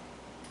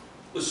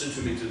 Listen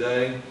to me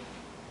today.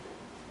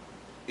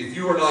 If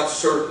you are not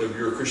certain of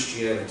your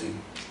Christianity,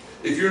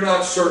 if you're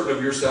not certain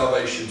of your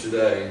salvation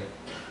today,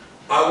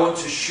 I want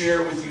to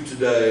share with you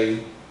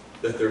today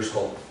that there's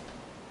hope.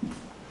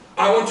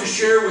 I want to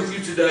share with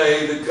you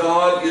today that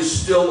God is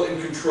still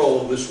in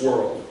control of this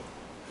world.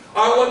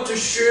 I want to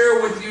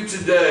share with you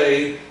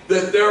today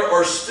that there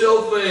are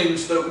still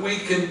things that we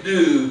can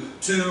do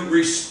to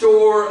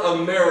restore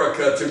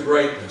America to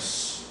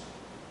greatness.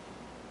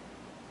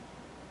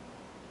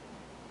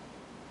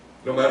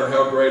 No matter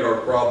how great our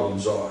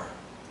problems are,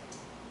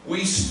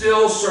 we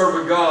still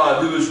serve a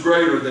God who is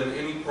greater than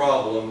any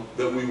problem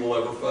that we will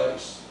ever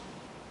face.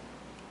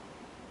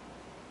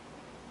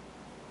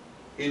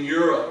 In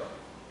Europe,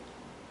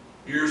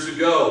 years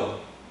ago,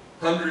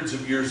 hundreds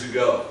of years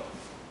ago,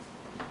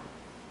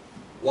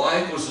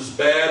 life was as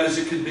bad as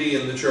it could be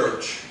in the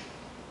church.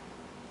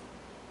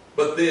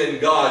 But then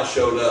God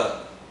showed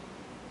up,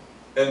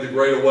 and the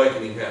Great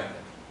Awakening happened.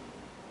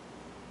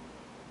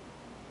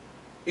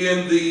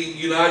 In the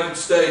United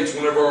States,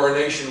 whenever our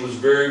nation was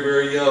very,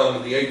 very young,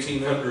 in the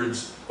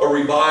 1800s, a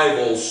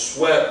revival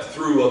swept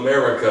through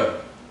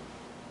America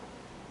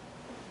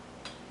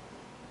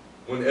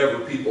whenever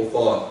people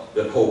thought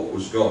that hope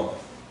was gone.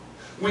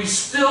 We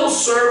still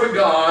serve a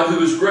God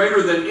who is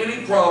greater than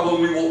any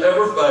problem we will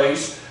ever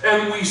face,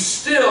 and we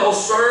still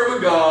serve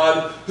a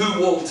God who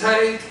will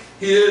take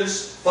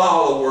His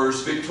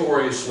followers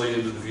victoriously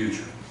into the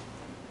future.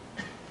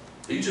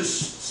 He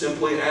just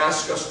simply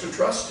asks us to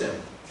trust Him.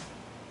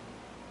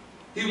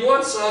 He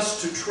wants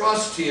us to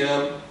trust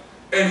Him,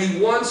 and He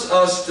wants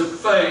us to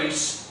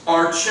face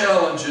our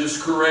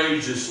challenges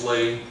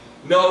courageously,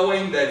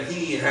 knowing that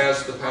He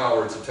has the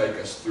power to take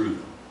us through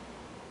them.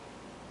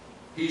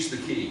 He's the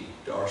key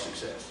to our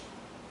success.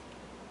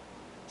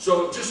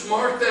 So just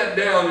mark that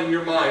down in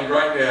your mind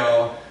right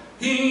now.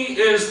 He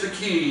is the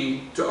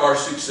key to our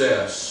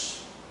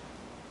success.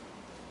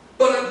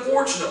 But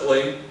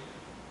unfortunately,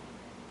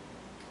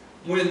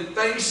 when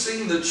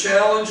facing the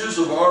challenges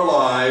of our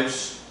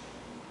lives,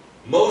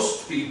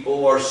 most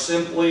people are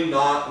simply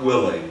not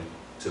willing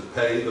to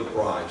pay the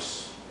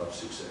price of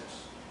success.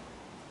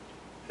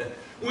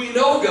 We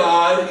know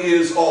God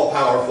is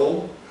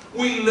all-powerful.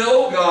 We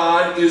know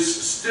God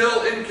is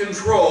still in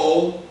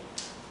control,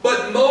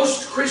 but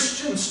most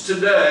Christians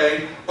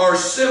today are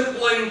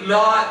simply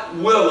not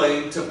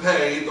willing to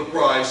pay the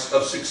price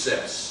of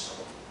success.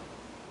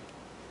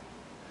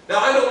 Now,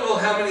 I don't know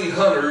how many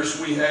hunters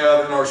we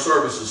have in our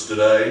services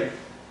today,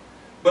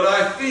 but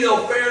I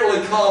feel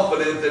fairly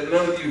confident that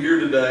none of you here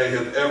today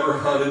have ever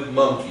hunted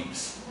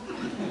monkeys.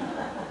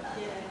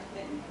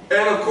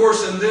 And of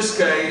course, in this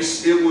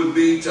case, it would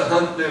be to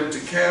hunt them, to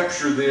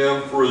capture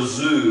them for a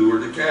zoo,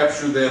 or to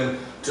capture them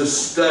to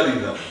study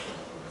them.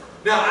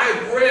 Now,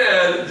 I've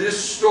read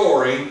this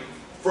story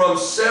from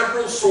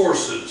several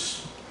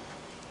sources.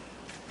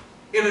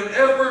 In an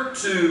effort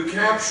to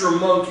capture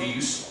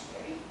monkeys,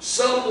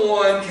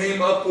 someone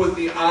came up with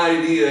the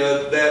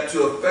idea that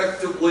to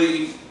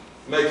effectively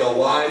make a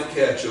live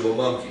catch of a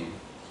monkey,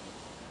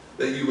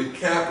 that you would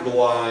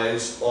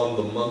capitalize on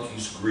the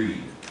monkey's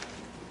greed.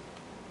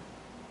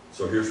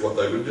 So here's what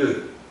they would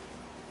do.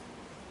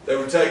 They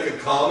would take a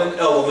common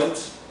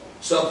element,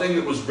 something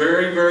that was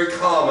very, very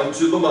common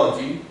to the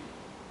monkey.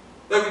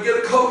 They would get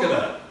a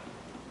coconut.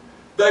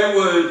 They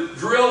would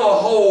drill a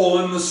hole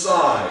in the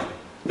side.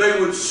 They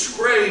would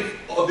scrape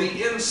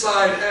the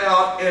inside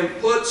out and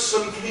put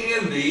some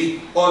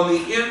candy on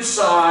the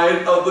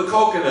inside of the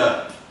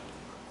coconut.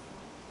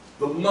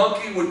 The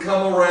monkey would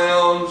come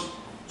around,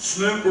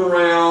 snoop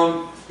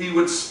around. He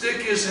would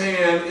stick his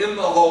hand in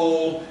the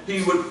hole.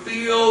 He would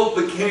feel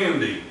the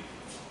candy.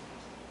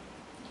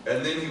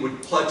 And then he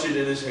would clutch it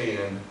in his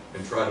hand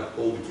and try to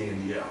pull the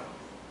candy out.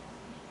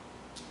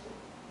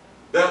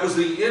 That was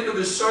the end of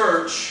his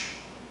search,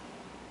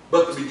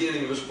 but the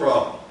beginning of his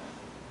problem.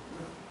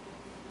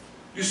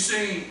 You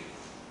see,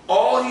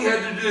 all he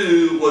had to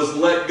do was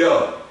let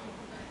go,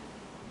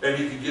 and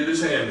he could get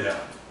his hand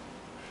out.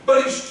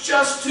 But he's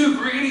just too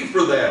greedy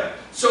for that.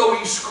 So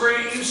he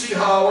screams, he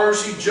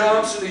hollers, he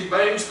jumps, and he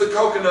bangs the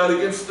coconut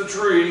against the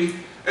tree,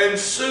 and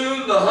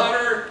soon the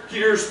hunter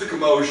hears the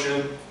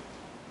commotion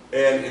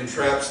and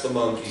entraps the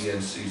monkey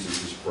and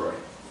seizes his prey.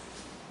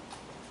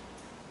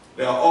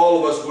 Now,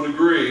 all of us would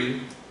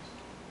agree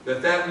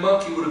that that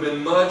monkey would have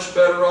been much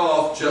better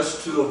off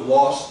just to have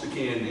lost the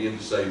candy and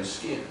to save his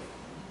skin.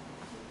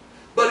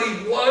 But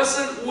he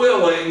wasn't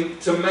willing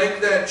to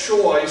make that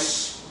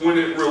choice when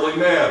it really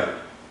mattered.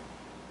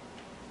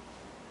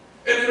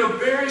 And in a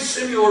very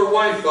similar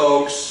way,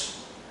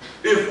 folks,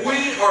 if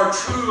we are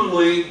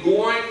truly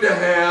going to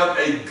have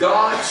a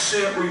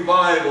God-sent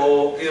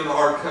revival in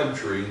our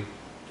country,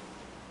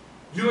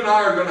 you and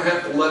I are going to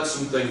have to let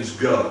some things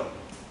go.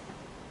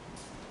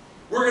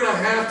 We're going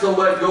to have to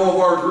let go of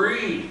our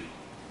greed.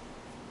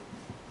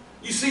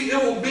 You see,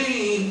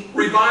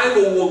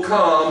 revival will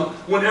come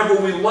whenever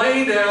we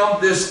lay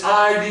down this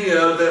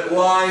idea that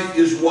life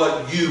is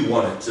what you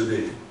want it to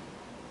be.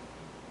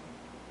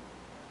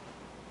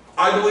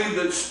 I believe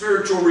that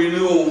spiritual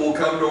renewal will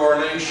come to our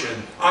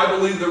nation. I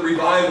believe that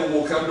revival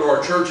will come to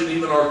our church and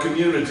even our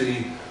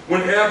community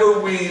whenever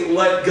we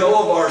let go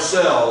of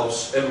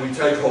ourselves and we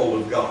take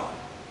hold of God.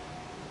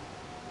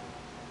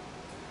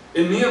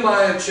 In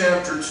Nehemiah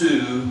chapter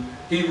 2,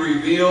 he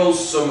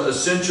reveals some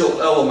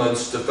essential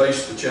elements to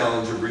face the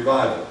challenge of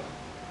revival.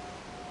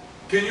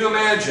 Can you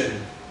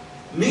imagine?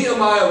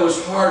 Nehemiah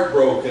was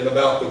heartbroken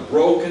about the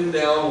broken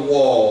down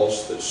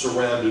walls that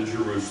surrounded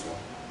Jerusalem.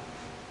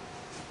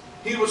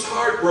 He was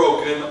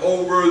heartbroken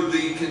over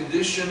the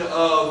condition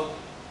of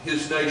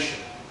his nation.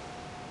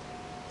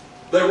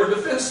 They were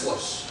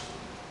defenseless.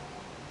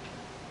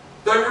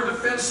 They were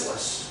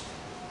defenseless.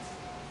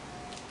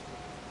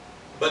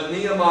 But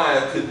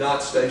Nehemiah could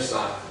not stay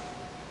silent.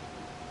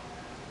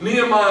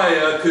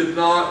 Nehemiah could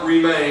not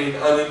remain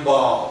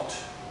uninvolved.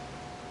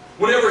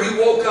 Whenever he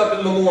woke up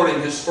in the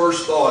morning, his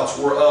first thoughts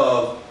were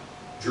of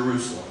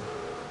Jerusalem.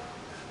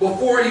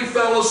 Before he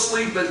fell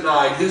asleep at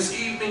night, his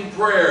evening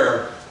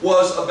prayer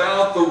was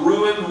about the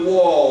ruined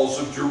walls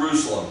of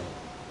Jerusalem.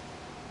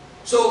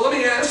 So let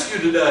me ask you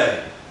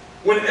today,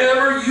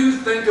 whenever you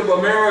think of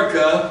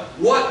America,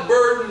 what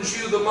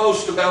burdens you the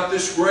most about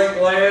this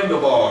great land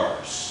of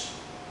ours?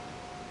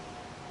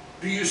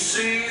 Do you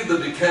see the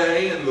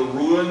decay and the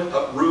ruin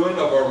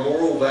of our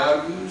moral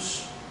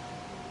values?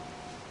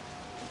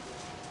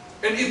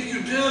 And if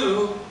you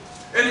do,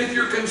 and if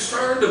you're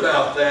concerned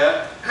about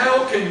that,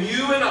 how can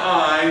you and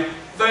I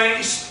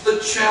face the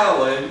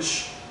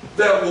challenge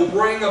that will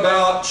bring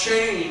about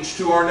change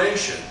to our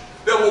nation,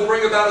 that will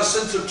bring about a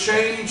sense of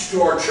change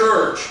to our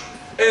church,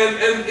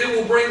 and it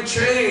will bring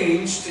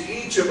change to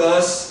each of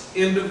us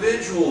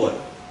individually?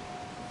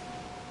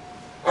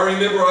 I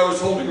remember I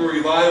was holding a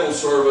revival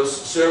service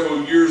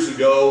several years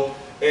ago,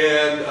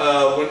 and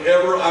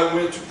whenever I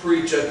went to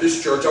preach at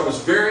this church, I was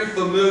very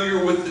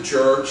familiar with the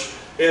church,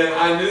 and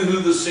I knew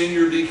who the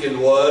senior deacon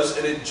was,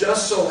 and it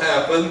just so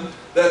happened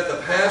that the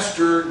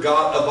pastor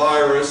got a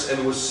virus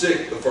and was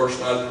sick the first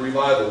night of the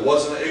revival,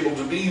 wasn't able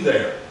to be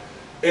there.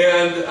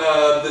 And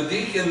the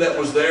deacon that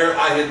was there,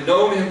 I had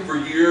known him for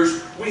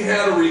years. We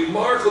had a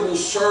remarkable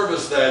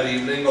service that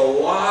evening. A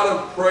lot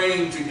of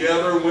praying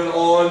together went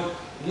on.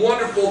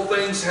 Wonderful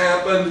things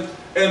happened.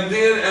 And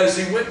then as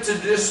he went to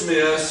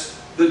dismiss,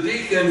 the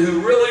deacon, who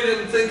really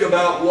didn't think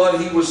about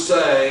what he was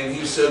saying,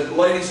 he said,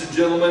 "Ladies and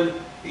gentlemen,"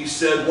 he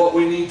said, "what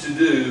we need to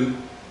do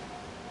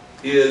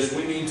is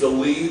we need to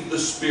leave the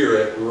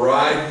Spirit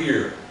right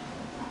here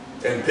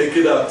and pick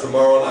it up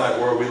tomorrow night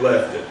where we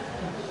left it."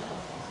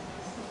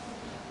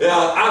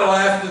 Now, I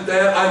laughed at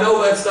that. I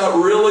know that's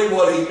not really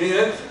what he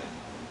meant,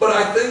 but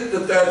I think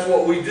that that's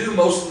what we do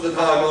most of the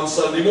time on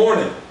Sunday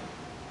morning.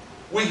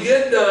 We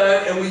get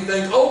done and we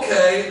think,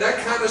 okay,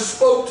 that kind of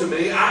spoke to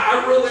me.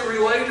 I really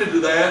related to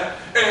that.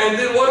 And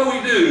then what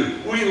do?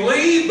 We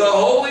leave the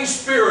Holy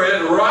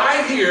Spirit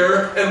right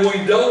here, and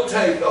we don't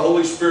take the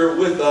Holy Spirit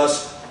with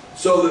us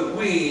so that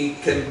we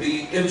can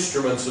be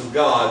instruments of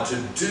God to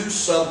do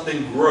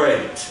something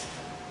great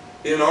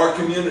in our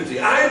community.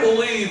 I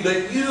believe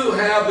that you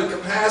have the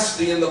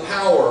capacity and the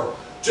power,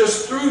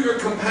 just through your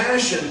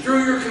compassion,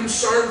 through your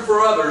concern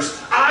for others.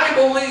 I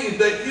believe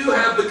that you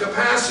have the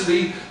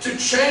capacity to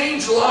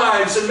change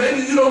lives, and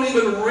maybe you don't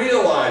even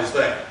realize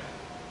that.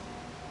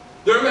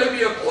 There may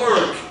be a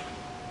clerk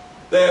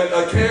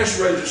a cash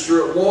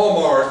register at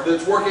Walmart,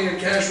 that's working a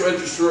cash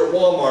register at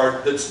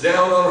Walmart, that's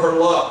down on her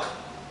luck.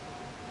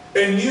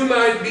 And you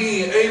might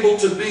be able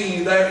to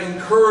be that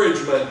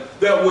encouragement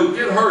that would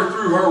get her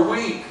through her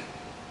week.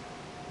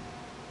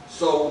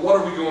 So what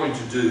are we going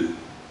to do?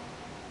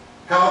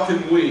 How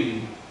can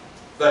we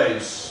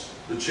face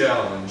the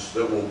challenge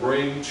that will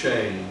bring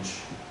change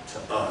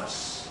to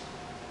us?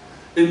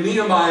 In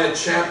Nehemiah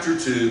chapter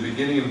 2,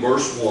 beginning in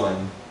verse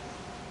 1,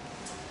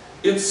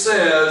 it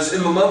says,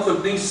 "In the month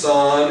of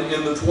Nisan,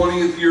 in the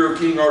 20th year of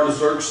King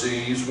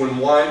Artaxerxes, when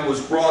wine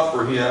was brought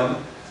for him,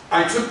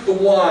 I took the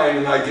wine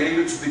and I gave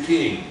it to the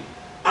king.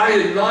 I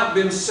had not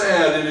been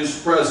sad in his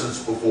presence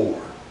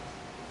before.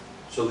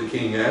 So the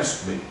king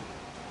asked me,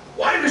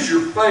 'Why does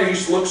your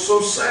face look so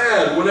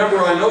sad whenever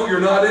I know you're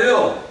not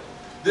ill?'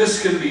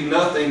 This can be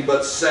nothing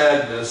but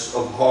sadness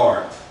of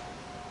heart.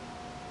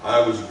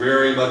 I was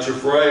very much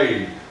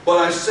afraid. But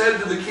I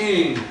said to the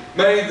king,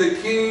 may the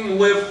king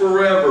live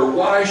forever.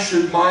 Why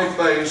should my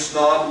face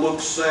not look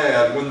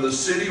sad when the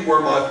city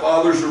where my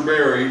fathers are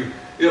buried,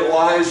 it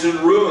lies in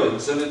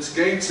ruins, and its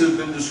gates have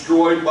been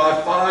destroyed by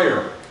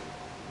fire?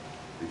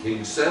 The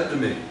king said to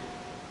me,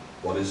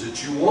 what is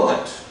it you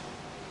want?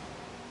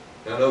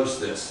 Now notice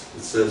this.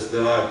 It says,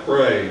 then I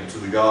prayed to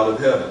the God of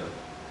heaven.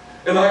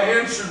 And I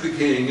answered the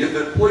king, if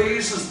it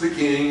pleases the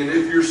king, and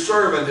if your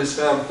servant has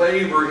found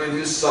favor in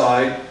his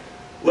sight,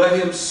 let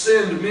him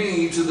send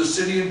me to the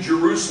city of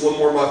Jerusalem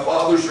where my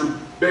fathers are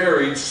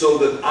buried, so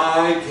that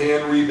I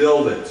can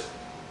rebuild it.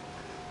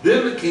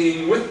 Then the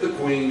king, with the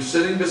queen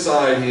sitting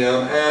beside him,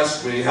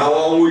 asked me, how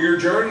long will your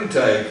journey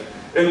take,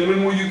 and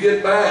when will you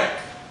get back?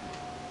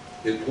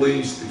 It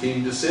pleased the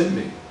king to send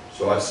me,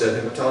 so I set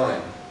him a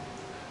time.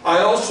 I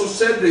also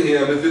said to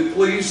him, if it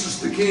pleases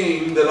the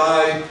king that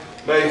I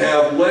may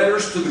have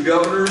letters to the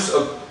governors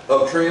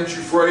of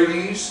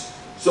Trans-Euphrates,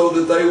 so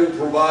that they will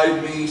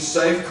provide me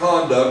safe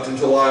conduct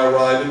until I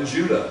arrive in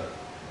Judah.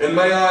 And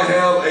may I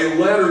have a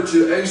letter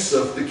to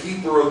Asaph, the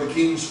keeper of the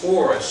king's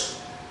forest,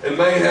 and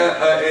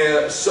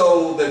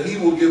so that he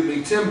will give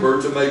me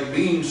timber to make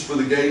beams for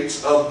the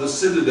gates of the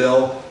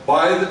citadel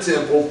by the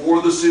temple,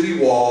 for the city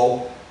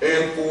wall,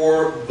 and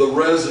for the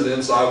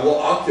residence I will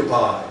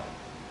occupy.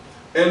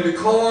 And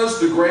because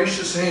the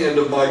gracious hand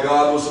of my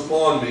God was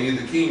upon me,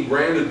 the king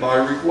granted my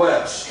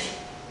request.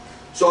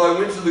 So I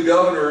went to the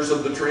governors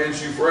of the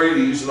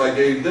Trans-Euphrates, and I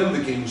gave them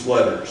the king's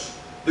letters.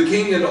 The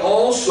king had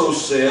also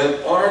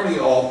sent army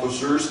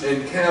officers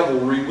and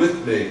cavalry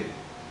with me.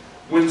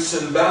 When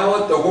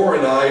Sanballat the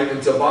Horonite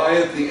and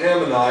Tobiah the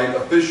Ammonite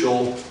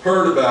official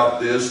heard about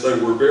this, they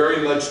were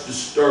very much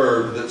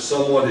disturbed that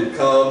someone had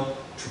come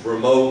to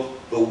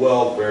promote the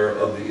welfare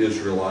of the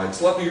Israelites.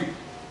 Let me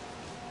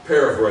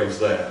paraphrase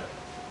that.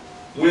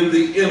 When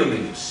the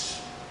enemies,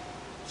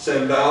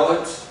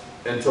 Sanballat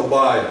and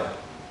Tobiah,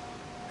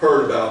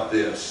 heard about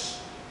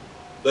this,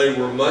 they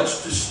were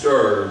much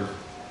disturbed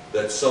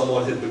that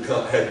someone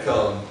had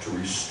come to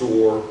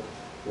restore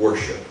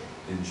worship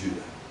in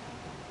Judah.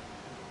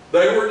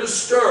 They were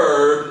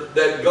disturbed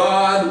that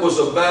God was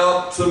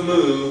about to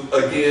move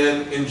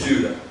again in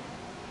Judah.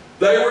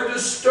 They were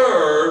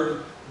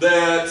disturbed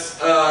that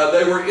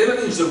they were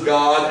enemies of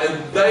God,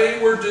 and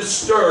they were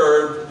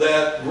disturbed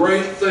that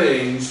great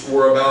things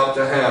were about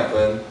to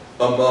happen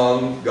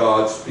among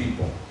God's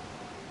people.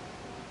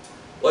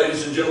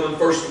 Ladies and gentlemen,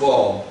 first of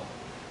all,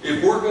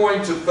 if we're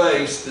going to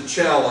face the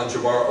challenge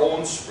of our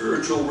own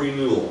spiritual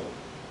renewal,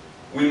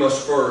 we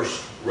must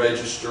first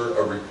register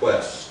a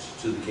request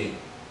to the king.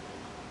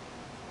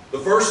 The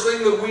first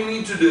thing that we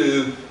need to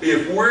do,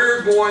 if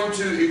we're going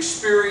to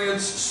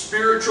experience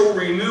spiritual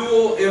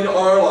renewal in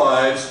our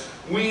lives,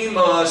 we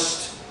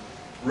must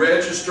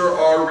register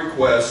our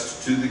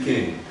request to the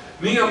king.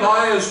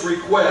 Nehemiah's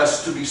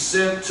request to be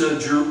sent to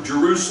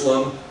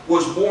Jerusalem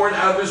was born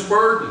out of his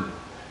burden.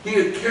 He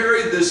had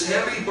carried this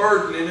heavy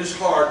burden in his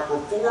heart for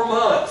 4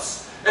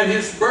 months, and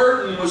his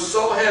burden was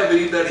so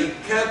heavy that he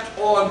kept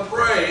on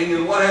praying,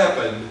 and what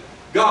happened?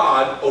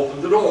 God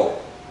opened the door.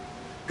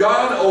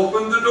 God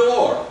opened the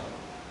door.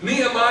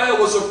 Nehemiah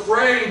was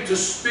afraid to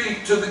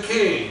speak to the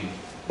king,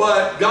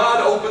 but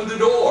God opened the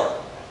door.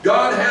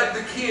 God had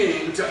the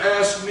king to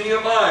ask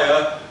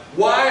Nehemiah,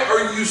 why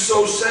are you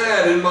so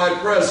sad in my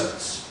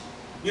presence?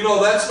 You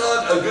know, that's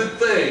not a good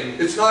thing.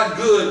 It's not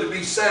good to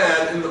be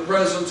sad in the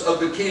presence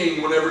of the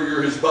king whenever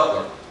you're his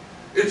butler.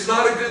 It's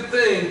not a good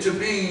thing to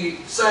be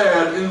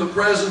sad in the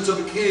presence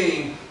of a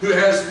king who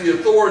has the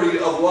authority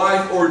of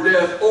life or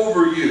death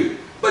over you.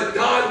 But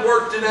God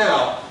worked it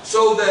out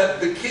so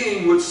that the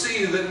king would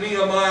see that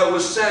Nehemiah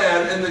was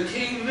sad, and the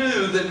king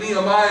knew that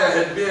Nehemiah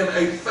had been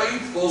a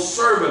faithful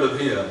servant of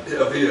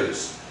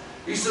his.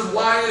 He said,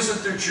 why is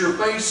it that your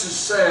face is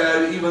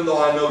sad even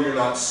though I know you're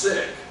not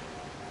sick?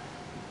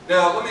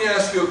 Now, let me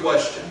ask you a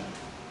question.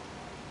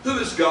 Who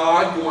is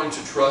God going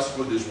to trust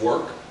with his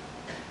work?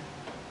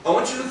 I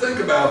want you to think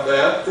about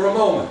that for a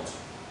moment.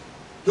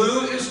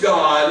 Who is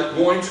God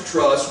going to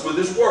trust with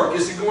his work?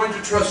 Is he going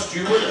to trust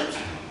you with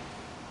it?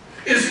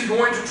 Is he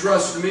going to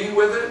trust me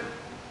with it?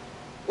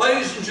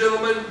 Ladies and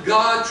gentlemen,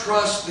 God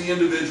trusts the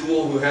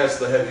individual who has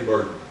the heavy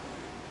burden.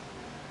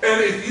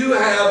 And if you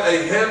have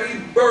a heavy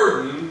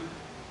burden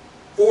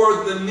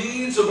for the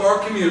needs of our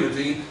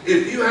community,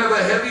 if you have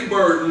a heavy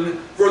burden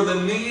for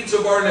the needs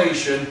of our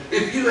nation,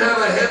 if you have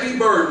a heavy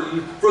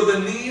burden for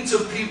the needs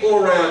of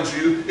people around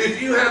you, if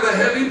you have a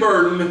heavy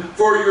burden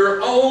for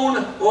your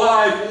own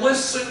life,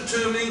 listen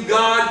to me,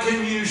 God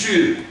can use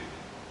you.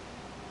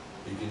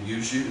 He can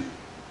use you.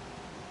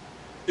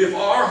 If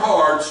our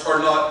hearts are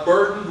not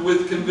burdened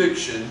with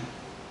conviction,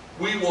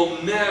 we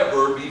will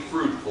never be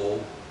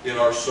fruitful in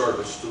our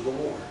service to the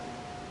Lord.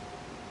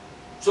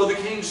 So the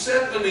king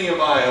said to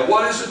Nehemiah,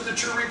 what is it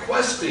that you're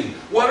requesting?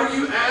 What are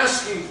you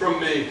asking from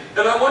me?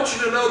 And I want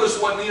you to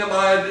notice what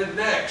Nehemiah did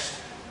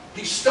next.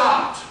 He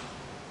stopped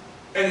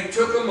and he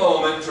took a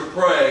moment to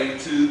pray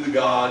to the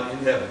God in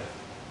heaven.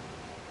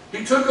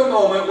 He took a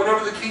moment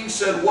whenever the king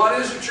said, "What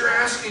is it you're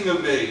asking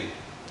of me?"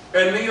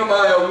 And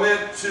Nehemiah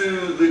went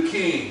to the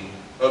King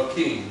of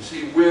Kings.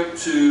 He went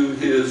to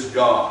his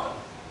God.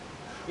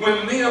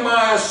 When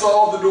Nehemiah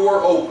saw the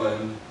door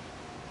open,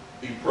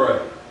 he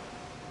prayed.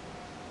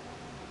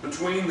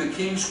 Between the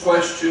king's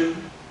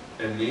question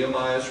and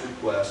Nehemiah's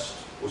request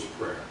was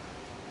prayer.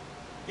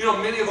 You know,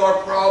 many of our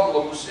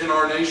problems in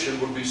our nation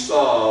would be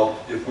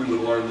solved if we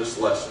would learn this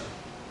lesson.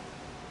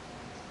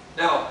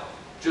 Now,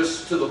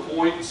 just to the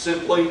point and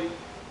simply,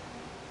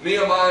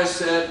 Nehemiah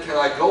said, "Can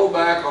I go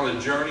back on a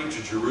journey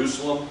to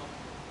Jerusalem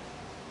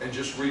and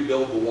just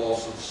rebuild the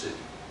walls of the city?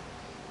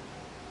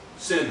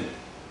 Send me."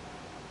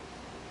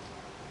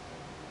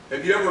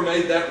 Have you ever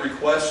made that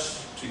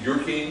request to your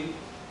king,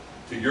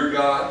 to your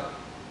God?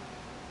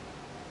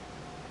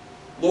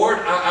 "Lord,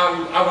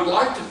 I would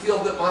like to feel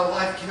that my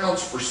life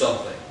counts for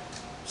something.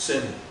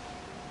 Send me.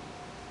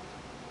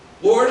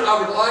 Lord, I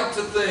would like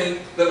to think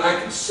that I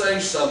could say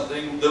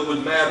something that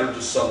would matter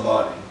to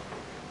somebody.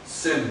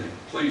 Send me.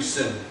 Please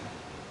send me.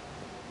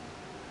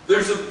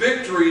 There's a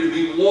victory to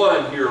be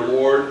won here,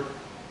 Lord.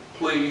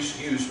 Please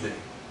use me."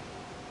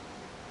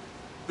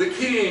 The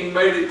king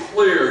made it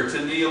clear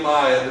to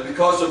Nehemiah that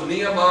because of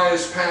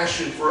Nehemiah's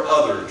passion for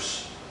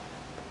others,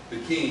 the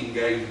king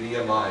gave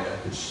Nehemiah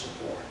his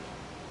support.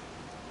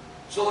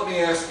 So let me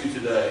ask you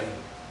today,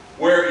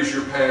 where is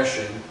your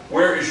passion?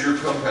 Where is your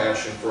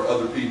compassion for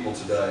other people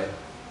today?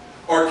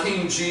 Our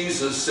King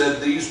Jesus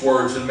said these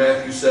words in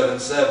Matthew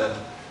 7:7.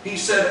 He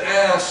said,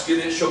 "Ask and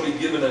it shall be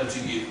given unto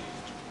you.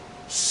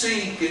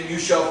 Seek and you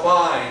shall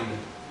find.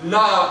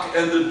 Knock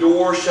and the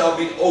door shall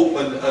be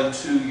opened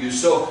unto you."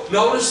 So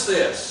notice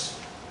this.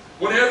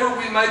 Whenever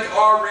we make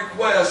our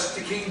request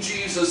to King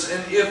Jesus,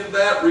 and if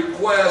that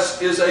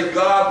request is a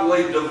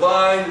godly,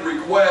 divine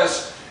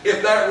request,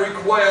 if that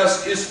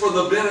request is for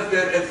the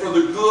benefit and for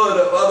the good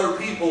of other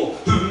people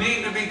who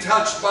need to be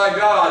touched by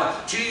God,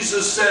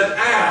 Jesus said,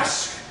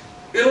 "Ask,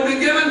 it'll be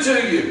given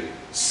to you.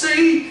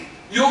 Seek,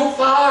 you'll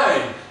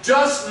find.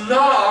 Just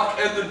knock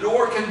and the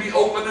door can be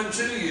opened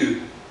unto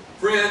you."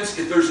 Friends,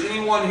 if there's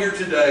anyone here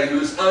today who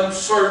is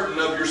uncertain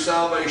of your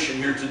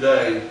salvation here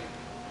today,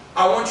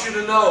 I want you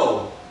to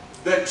know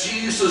that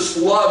Jesus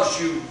loves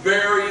you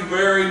very,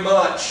 very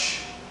much.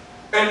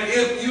 And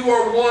if you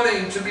are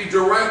wanting to be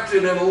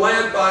directed and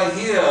led by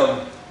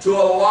Him to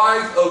a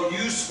life of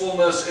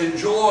usefulness and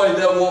joy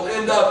that will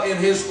end up in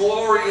His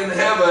glory in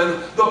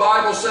heaven, the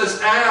Bible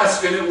says,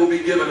 "Ask and it will be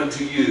given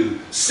unto you.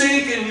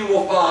 Seek and you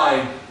will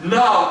find.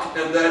 Knock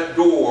and that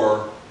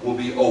door will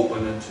be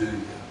open unto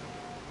you."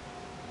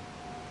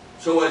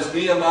 So as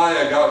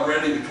Nehemiah got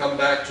ready to come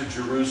back to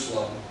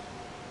Jerusalem,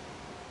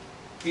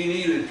 he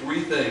needed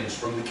three things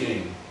from the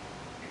king.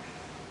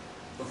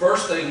 The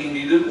first thing he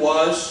needed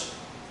was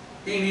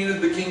he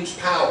needed the king's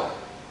power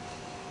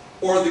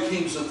or the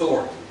king's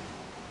authority.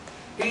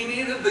 He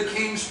needed the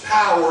king's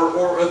power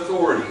or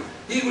authority.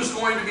 He was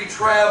going to be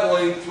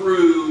traveling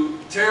through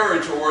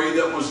territory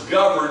that was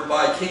governed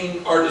by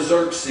King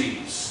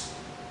Artaxerxes.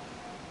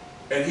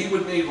 And he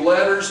would need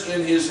letters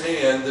in his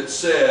hand that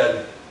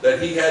said that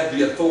he had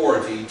the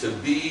authority to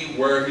be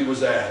where he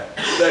was at,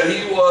 that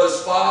he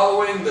was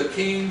following the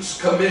king's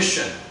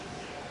commission.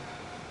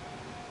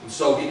 And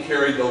so he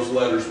carried those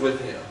letters with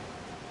him.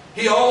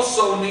 He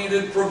also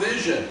needed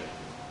provision.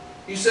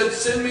 He said,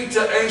 "Send me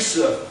to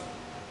Asaph.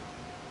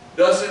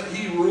 Doesn't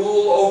he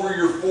rule over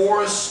your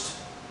forest?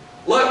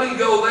 Let me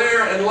go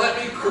there and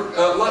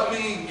let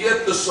me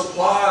get the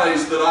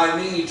supplies that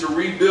I need to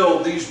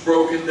rebuild these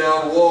broken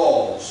down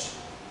walls."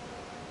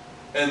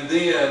 And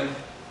then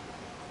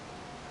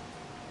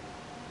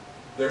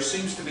there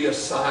seems to be a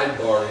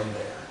sidebar in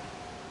there.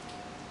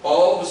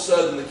 All of a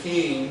sudden the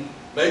king,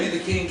 maybe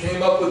the king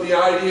came up with the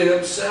idea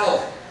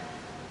himself.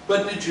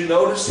 But did you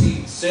notice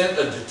he sent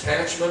a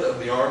detachment of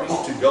the army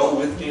to go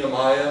with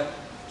Nehemiah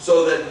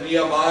so that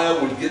Nehemiah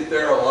would get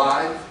there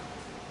alive?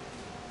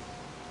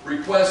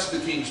 Request the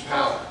king's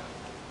power.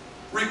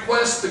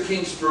 Request the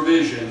king's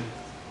provision.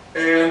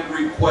 And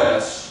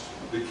request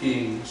the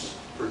king's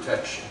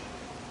protection.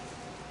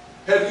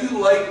 Have you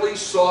lately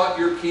sought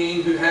your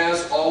king who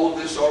has all of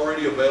this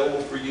already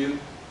available for you?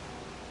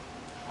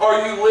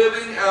 Are you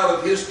living out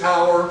of his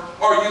power?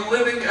 Are you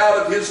living out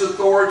of his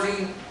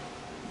authority?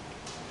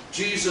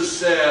 Jesus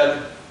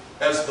said,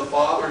 "As the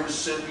Father has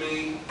sent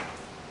me,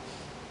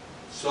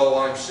 so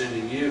I'm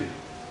sending you."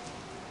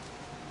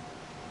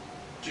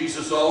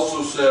 Jesus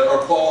also said, or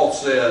Paul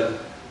said,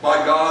 "My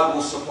God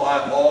will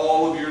supply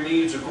all of your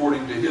needs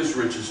according to His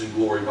riches and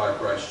glory by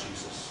Christ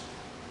Jesus."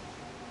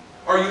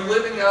 Are you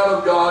living out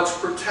of God's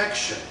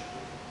protection?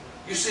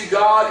 You see,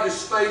 God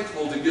is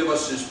faithful to give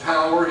us His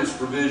power, His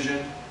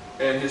provision,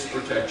 and His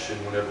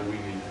protection whenever we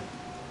need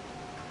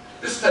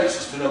it. This takes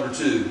us to number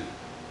 2.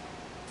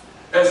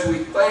 As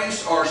we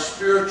face our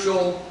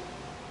spiritual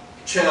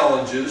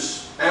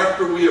challenges,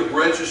 after we have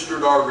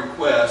registered our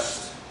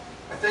request,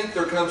 I think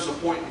there comes a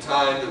point in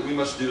time that we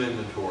must do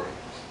inventory.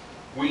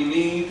 We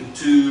need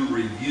to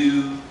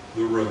review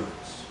the ruins.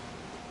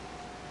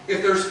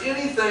 If there's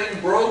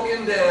anything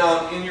broken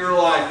down in your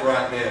life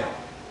right now,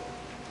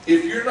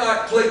 if you're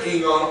not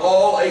clicking on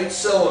all 8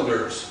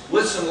 cylinders,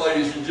 listen,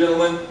 ladies and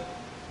gentlemen,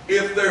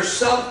 if there's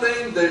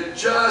something that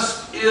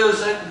just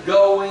isn't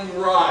going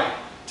right,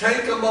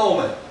 take a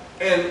moment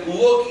and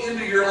look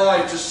into your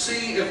life to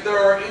see if there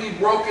are any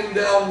broken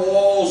down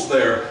walls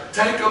there.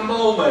 Take a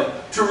moment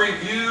to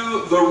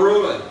review the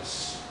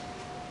ruins.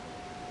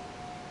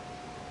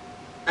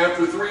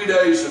 After 3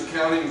 days of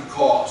counting the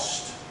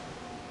cost,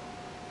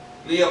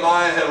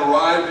 Nehemiah had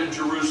arrived in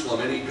Jerusalem,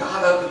 and he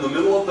got up in the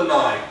middle of the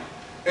night,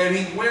 and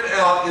he went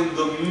out in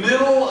the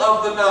middle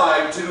of the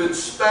night to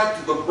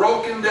inspect the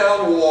broken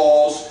down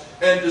walls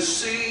and to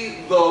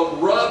see the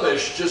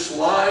rubbish just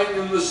lying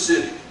in the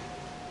city.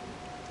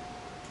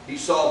 He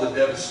saw the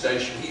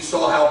devastation. He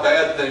saw how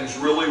bad things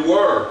really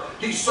were.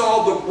 He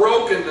saw the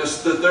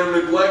brokenness that their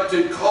neglect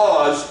had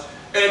caused.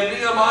 And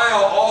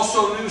Nehemiah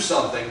also knew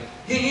something.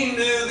 He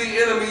knew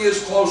the enemy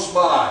is close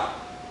by.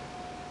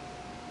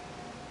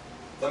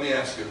 Let me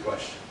ask you a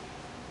question.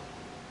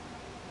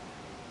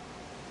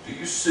 Do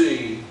you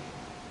see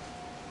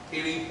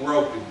any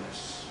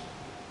brokenness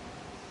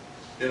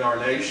in our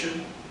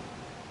nation,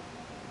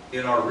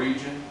 in our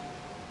region,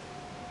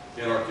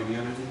 in our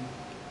community?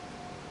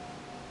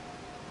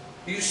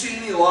 Do you see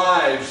any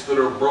lives that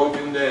are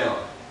broken down?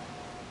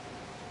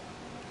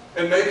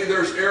 And maybe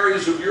there's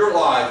areas of your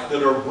life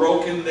that are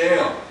broken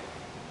down.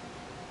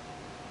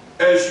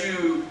 As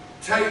you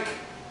take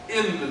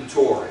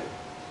inventory,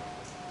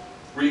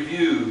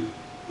 review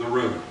the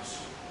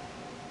ruins.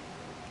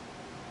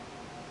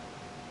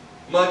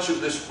 Much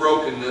of this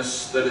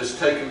brokenness that has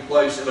taken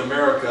place in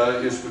America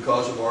is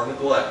because of our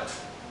neglect.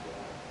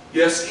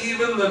 Yes,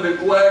 even the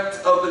neglect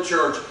of the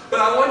church. But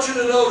I want you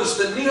to notice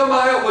that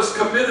Nehemiah was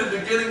committed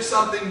to getting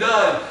something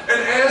done. And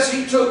as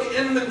he took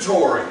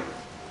inventory,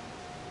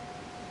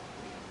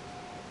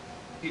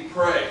 he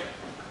prayed.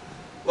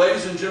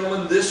 Ladies and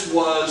gentlemen, this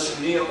was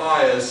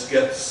Nehemiah's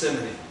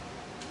Gethsemane.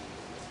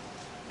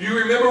 Do you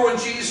remember when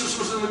Jesus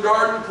was in the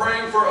garden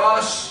praying for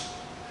us?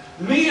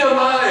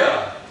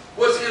 Nehemiah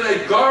was in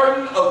a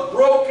garden of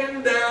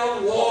broken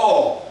down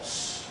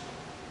walls,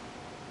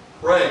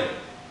 praying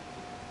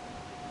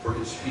for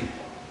his people.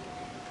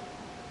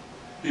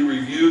 He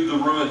reviewed the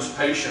ruins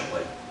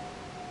patiently.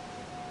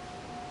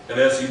 And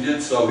as he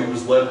did so, he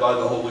was led by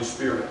the Holy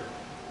Spirit.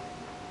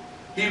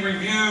 He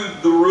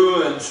reviewed the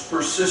ruins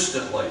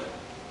persistently.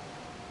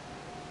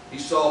 He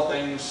saw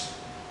things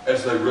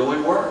as they really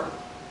were.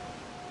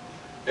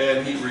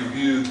 And he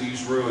reviewed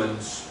these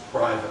ruins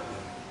privately.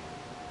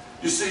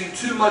 You see,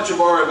 too much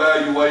of our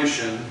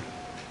evaluation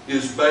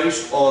is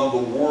based on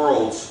the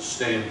world's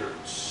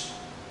standards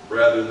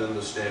rather than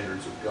the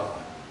standards of God.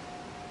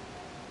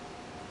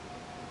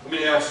 Let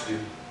me ask you,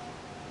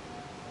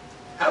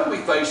 how do we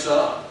face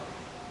up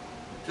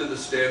to the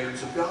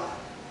standards of God?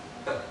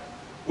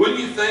 Wouldn't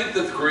you think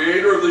that the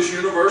creator of this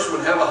universe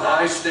would have a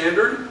high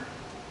standard?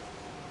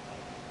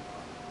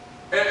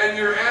 And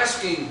you're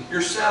asking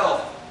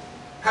yourself,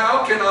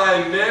 how can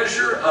I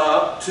measure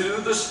up to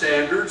the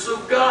standards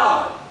of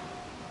God?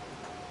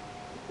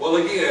 Well,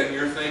 again,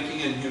 you're thinking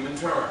in human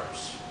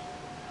terms.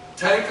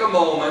 Take a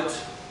moment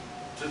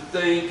to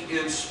think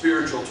in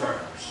spiritual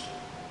terms,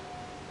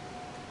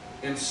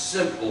 in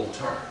simple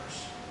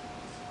terms.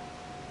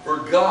 For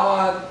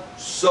God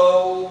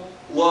so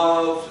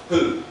loved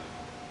who?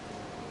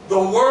 The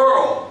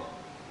world,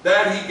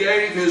 that He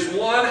gave His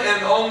one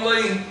and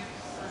only,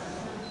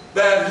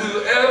 that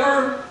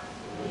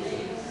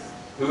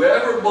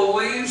whoever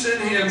believes in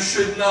Him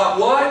should not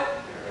what?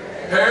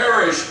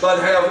 Perish, but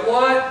have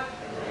what?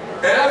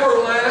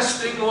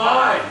 Everlasting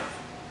life.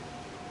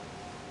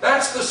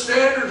 That's the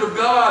standard of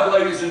God,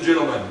 ladies and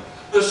gentlemen.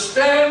 The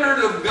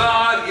standard of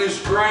God is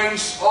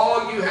grace.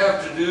 All you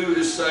have to do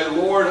is say,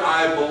 Lord,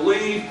 I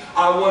believe.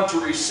 I want to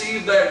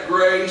receive that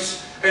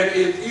grace. And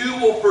if you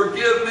will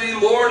forgive me,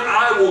 Lord,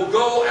 I will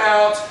go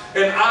out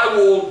and I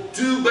will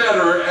do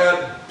better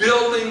at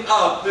building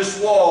up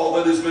this wall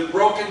that has been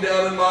broken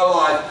down in my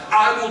life.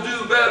 I will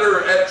do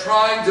better at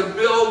trying to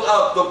build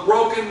up the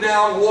broken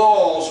down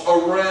walls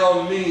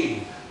around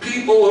me.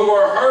 People who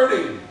are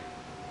hurting.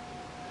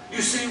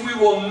 You see, we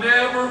will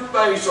never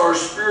face our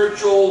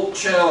spiritual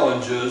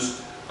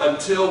challenges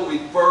until we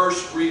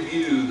first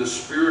review the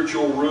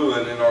spiritual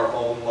ruin in our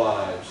own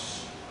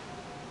lives.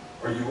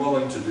 Are you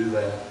willing to do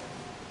that?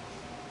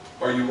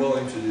 Are you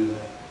willing to do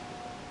that?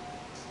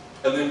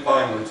 And then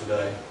finally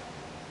today,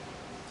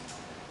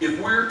 if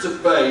we're to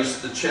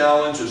face the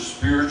challenge of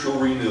spiritual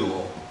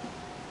renewal,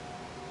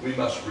 we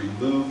must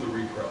remove the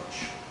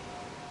reproach.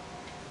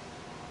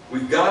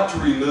 We've got to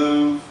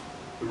remove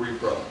the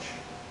reproach.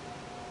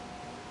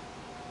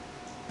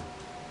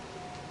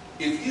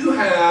 If you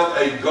have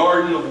a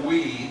garden of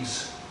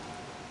weeds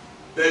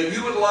that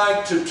you would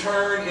like to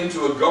turn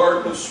into a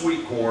garden of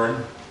sweet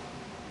corn,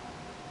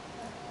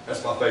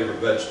 that's my favorite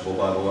vegetable,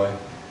 by the way.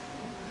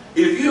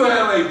 If you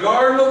have a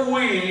garden of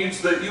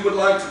weeds that you would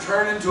like to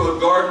turn into a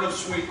garden of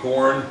sweet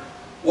corn,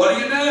 what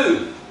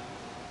do?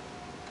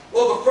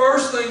 Well, the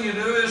first thing you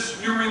do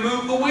is you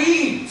remove the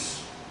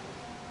weeds.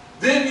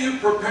 Then you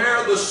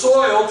prepare the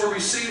soil to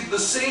receive the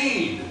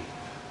seed.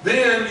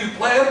 Then you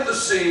plant the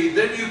seed,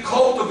 then you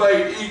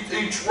cultivate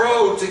each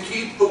row to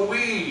keep the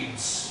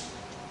weeds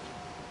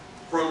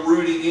from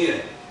rooting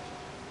in.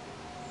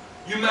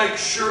 You make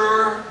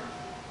sure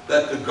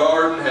that the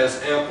garden has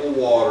ample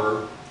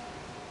water,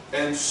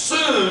 and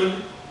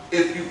soon,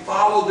 if you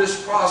follow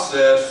this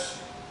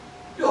process,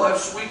 you'll have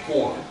sweet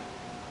corn.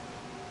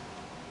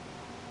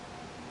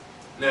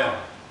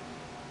 Now,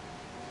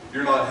 if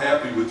you're not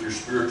happy with your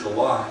spiritual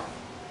life,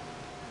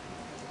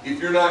 if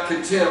you're not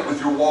content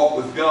with your walk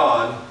with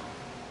God,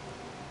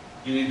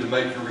 you need to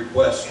make your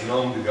requests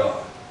known to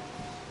God.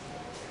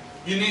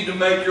 You need to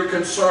make your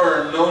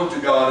concern known to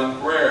God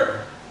in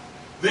prayer.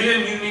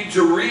 Then you need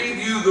to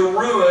review the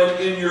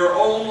ruin in your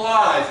own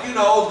life. You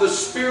know, the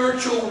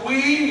spiritual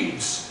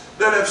weeds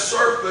that have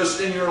surfaced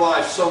in your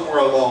life somewhere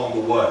along the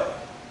way.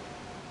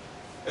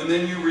 And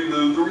then you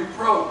remove the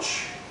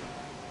reproach.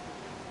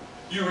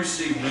 You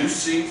receive new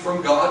seed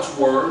from God's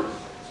Word.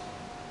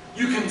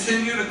 You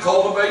continue to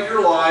cultivate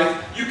your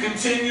life. You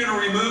continue to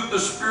remove the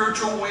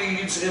spiritual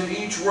weeds in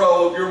each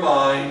row of your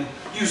mind.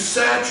 You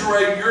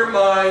saturate your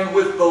mind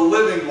with the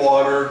living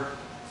water,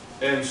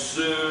 and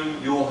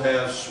soon you'll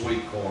have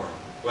sweet corn.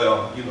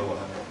 Well, you know what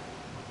I mean.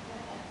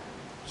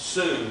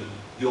 Soon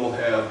you'll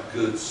have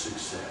good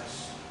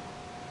success.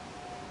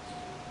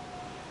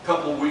 A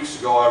couple of weeks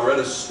ago, I read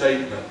a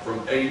statement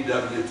from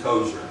A.W.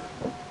 Tozer,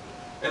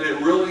 and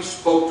it really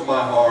spoke to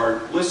my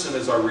heart. Listen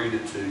as I read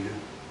it to you.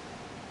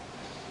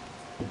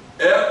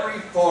 Every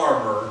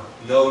farmer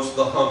knows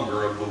the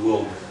hunger of the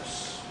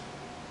wilderness.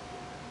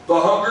 The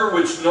hunger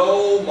which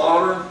no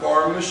modern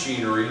farm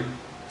machinery,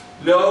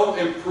 no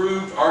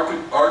improved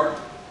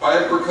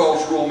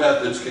agricultural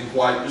methods can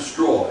quite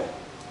destroy.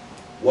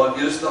 What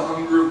is the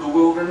hunger of the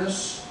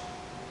wilderness?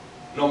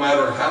 No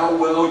matter how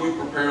well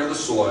you prepare the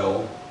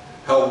soil,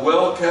 how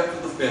well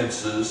kept the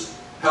fences,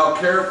 how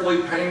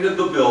carefully painted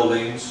the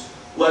buildings,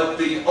 let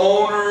the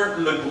owner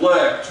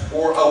neglect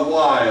for a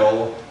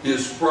while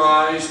his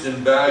prized and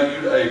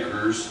valued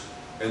acres,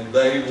 and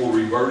they will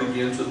revert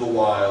again to the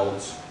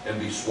wilds and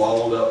be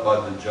swallowed up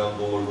by the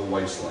jungle or the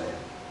wasteland.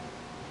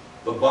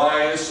 The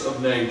bias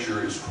of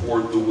nature is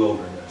toward the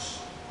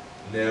wilderness,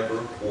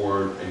 never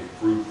toward a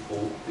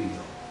fruitful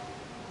field.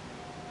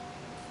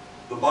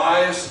 The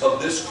bias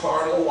of this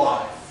carnal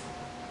life,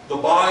 the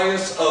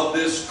bias of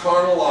this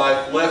carnal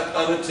life left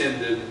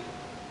unattended,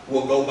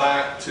 will go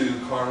back to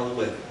carnal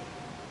living.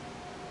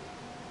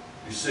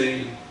 You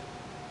see,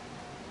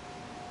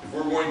 if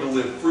we're going to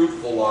live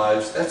fruitful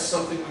lives, that's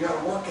something we got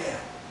to work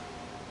at.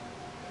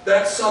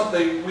 That's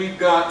something we've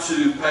got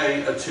to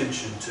pay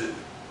attention to.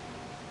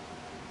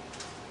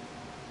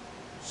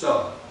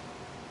 So,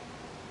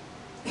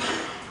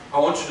 I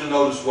want you to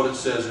notice what it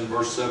says in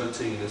verse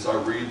 17 as I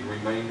read the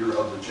remainder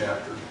of the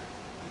chapter.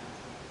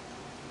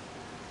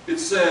 It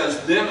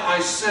says, "Then I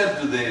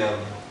said to them,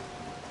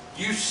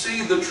 you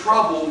see the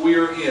trouble we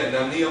are in."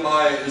 Now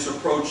Nehemiah is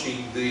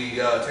approaching the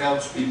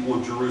townspeople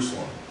of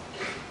Jerusalem.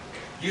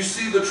 "You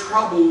see the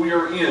trouble we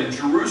are in.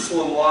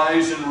 Jerusalem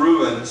lies in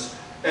ruins,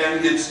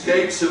 and its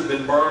gates have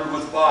been burned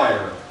with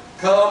fire.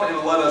 Come and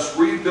let us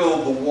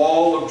rebuild the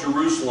wall of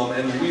Jerusalem,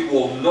 and we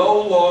will no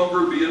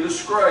longer be a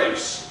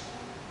disgrace."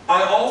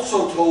 I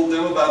also told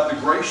them about the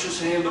gracious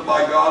hand of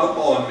my God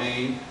upon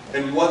me,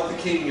 and what the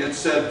king had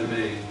said to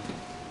me.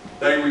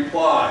 They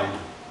replied,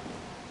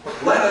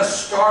 "Let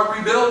us start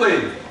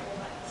rebuilding."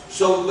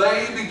 So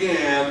they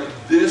began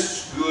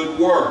this good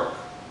work.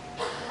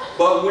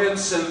 But when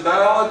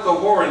Sanballat the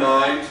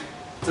Horonite,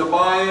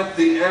 Tobiah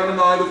the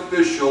Ammonite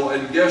official,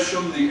 and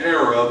Geshem the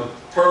Arab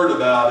heard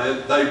about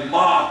it, they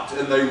mocked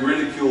and they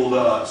ridiculed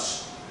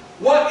us.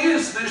 "What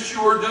is this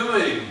you are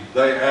doing?"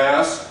 they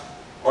asked.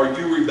 "Are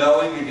you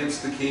rebelling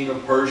against the king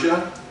of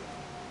Persia?"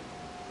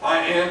 I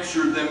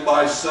answered them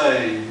by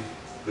saying,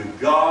 "The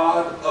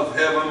God of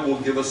heaven will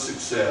give us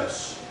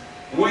success.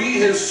 We,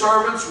 his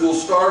servants, will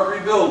start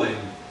rebuilding.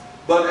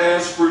 But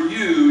as for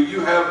you,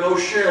 you have no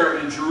share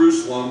in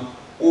Jerusalem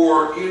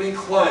or any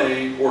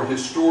claim or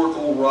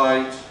historical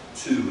right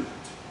to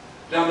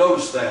it." Now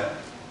notice that.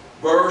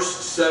 Verse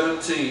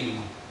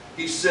 17,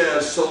 he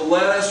says, "So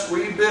let us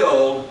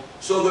rebuild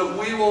so that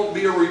we won't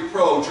be a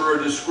reproach or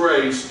a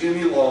disgrace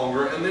any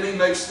longer." And then he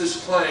makes this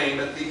claim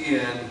at the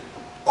end,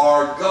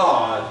 "Our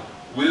God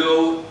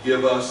will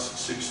give us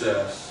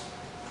success."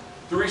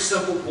 Three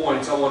simple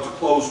points I want to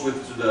close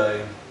with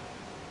today.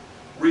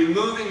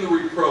 Removing the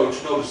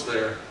reproach, notice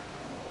there,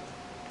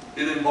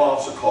 it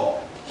involves a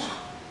calling.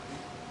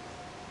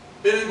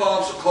 It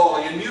involves a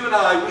calling. And you and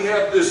I, we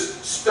have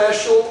this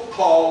special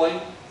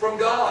calling from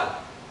God.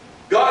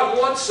 God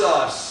wants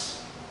us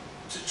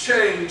to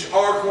change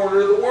our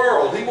corner of the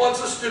world. He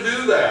wants us to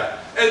do that.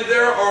 And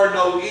there are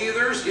no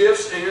either's,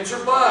 ifs, ands, or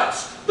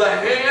buts. The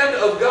hand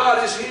of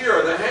God is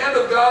here. The hand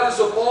of God is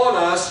upon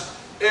us,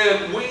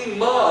 and we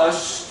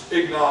must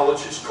acknowledge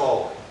his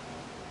calling.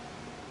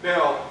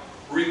 Now,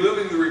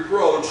 removing the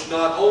reproach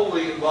not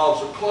only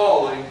involves a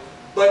calling,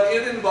 but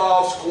it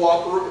involves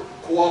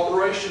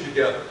cooperation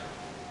together.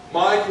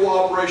 My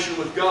cooperation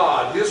with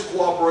God, his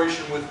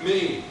cooperation with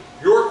me,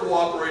 your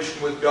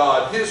cooperation with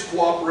God, His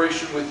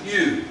cooperation with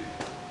you.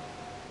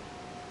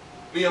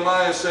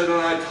 Nehemiah said,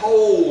 and I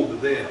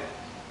told them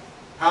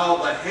how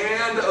the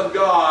hand of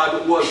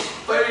God was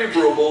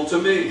favorable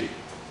to me.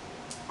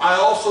 I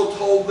also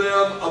told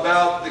them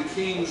about the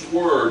king's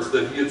words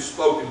that he had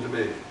spoken to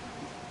me.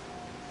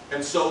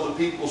 And so the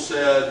people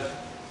said,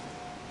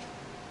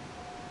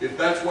 if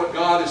that's what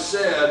God has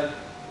said,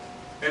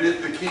 and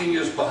if the king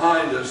is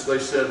behind us, they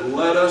said,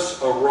 let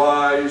us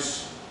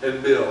arise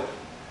and build.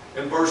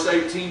 And verse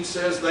 18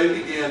 says, they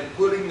began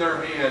putting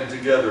their hand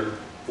together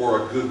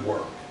for a good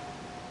work.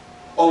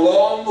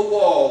 Along the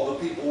wall,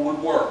 the people would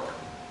work.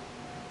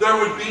 There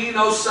would be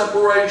no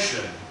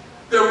separation.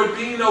 There would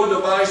be no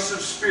divisive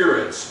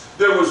spirits.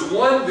 There was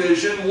one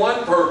vision,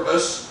 one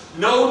purpose,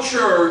 no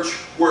church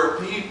where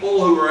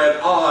people who are at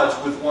odds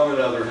with one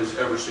another has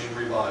ever seen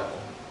revival.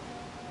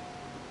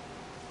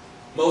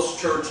 Most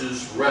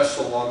churches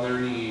wrestle on their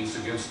knees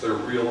against their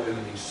real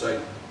enemy,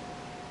 Satan.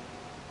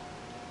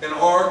 And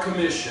our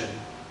commission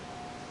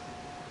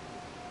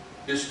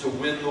is to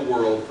win the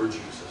world for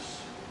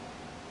Jesus.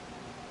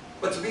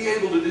 But to be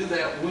able to do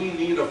that, we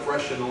need a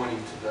fresh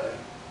anointing today.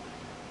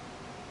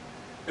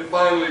 And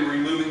finally,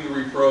 removing the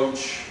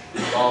reproach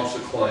involves a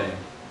claim.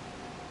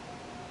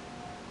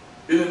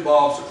 It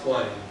involves a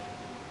claim.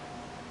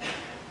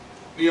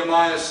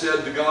 Nehemiah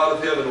said, the God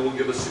of heaven will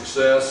give us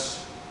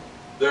success.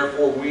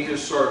 Therefore, we,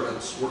 His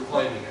servants, we're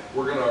claiming it.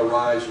 We're going to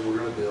arise and we're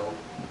going to build.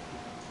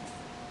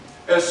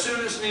 As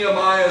soon as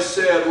Nehemiah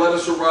said, let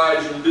us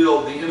arise and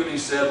build, the enemy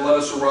said, let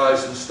us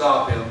arise and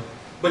stop him.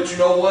 But you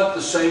know what?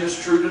 The same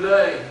is true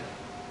today.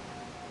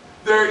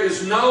 There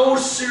is no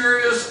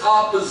serious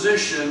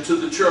opposition to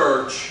the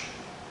church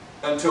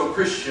until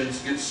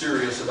Christians get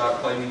serious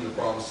about claiming the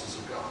promises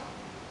of God.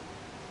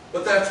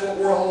 But that's what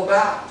we're all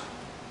about.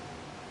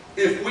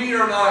 If we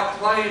are not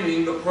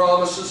claiming the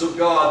promises of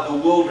God, the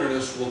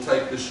wilderness will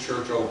take this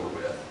church over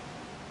with.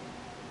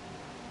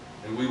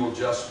 And we will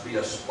just be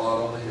a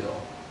spot on the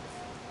hill.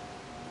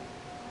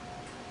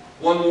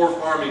 One more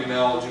farming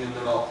analogy and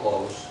then I'll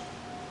close.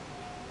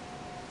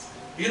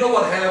 You know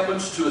what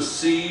happens to a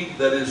seed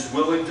that is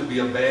willing to be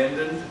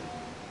abandoned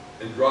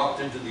and dropped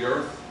into the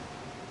earth?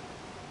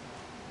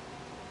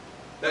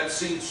 That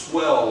seed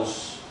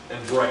swells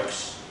and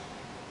breaks.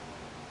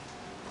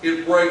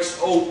 It breaks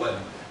open.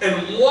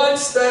 And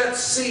once that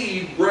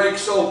seed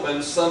breaks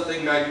open,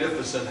 something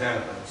magnificent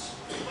happens.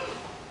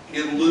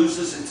 It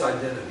loses its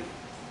identity.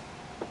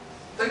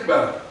 Think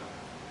about it.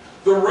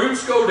 The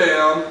roots go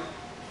down.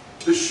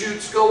 The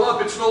shoots go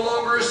up. It's no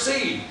longer a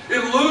seed.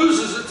 It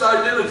loses its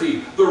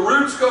identity. The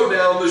roots go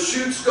down. The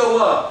shoots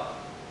go up.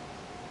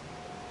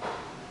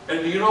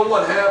 And do you know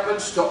what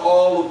happens to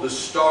all of the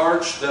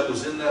starch that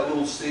was in that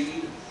little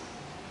seed?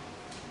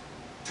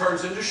 It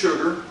turns into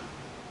sugar.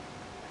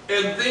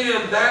 And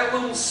then that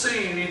little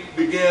seed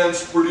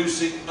begins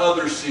producing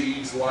other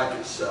seeds like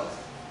itself.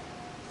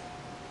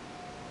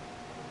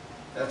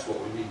 That's what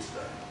we need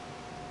today.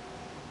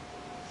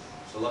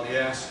 So let me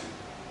ask you.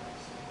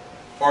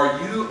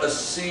 Are you a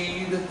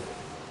seed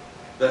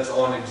that's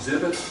on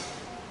exhibit?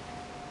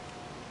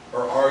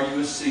 Or are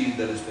you a seed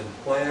that has been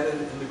planted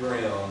in the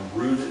ground,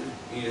 rooted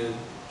in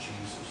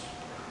Jesus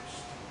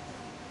Christ?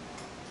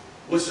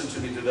 Listen to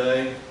me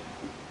today.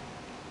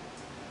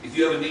 If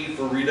you have a need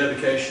for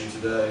rededication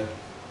today,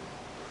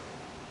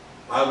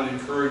 I would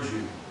encourage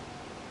you.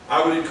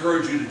 I would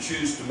encourage you to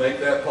choose to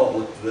make that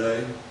public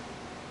today.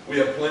 We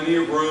have plenty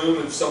of room.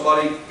 If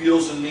somebody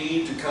feels a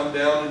need to come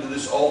down into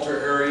this altar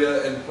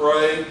area and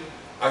pray,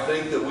 I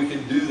think that we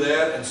can do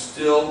that and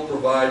still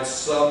provide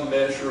some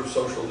measure of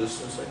social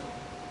distancing.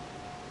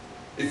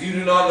 If you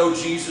do not know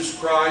Jesus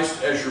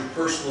Christ as your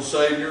personal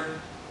Savior,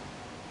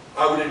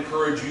 I would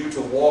encourage you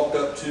to walk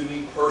up to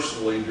me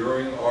personally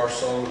during our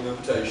song of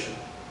invitation.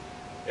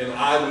 And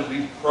I would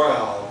be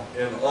proud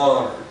and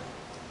honored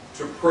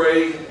to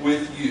pray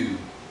with you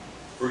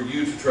for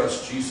you to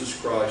trust Jesus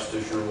Christ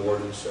as your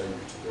Lord and Savior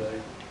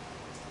today.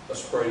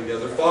 Let's pray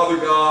together. Father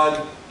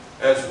God,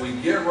 as we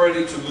get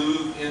ready to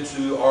move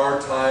into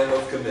our time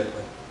of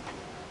commitment,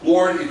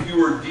 Lord, if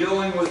you are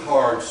dealing with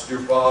hearts, dear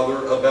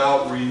Father,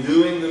 about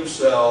renewing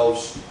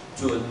themselves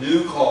to a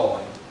new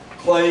calling,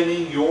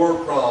 claiming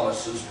your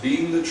promises,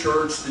 being the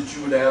church that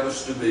you would have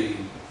us to be,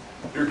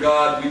 dear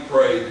God, we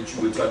pray that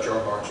you would touch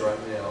our hearts right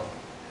now.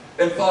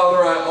 And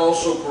Father, I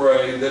also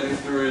pray that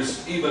if there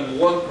is even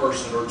one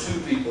person or two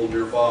people,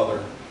 dear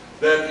Father,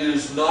 that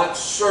is not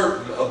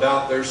certain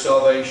about their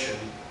salvation,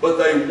 but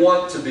they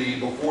want to be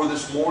before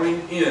this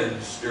morning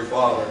ends, dear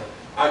Father,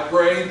 I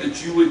pray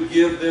that you would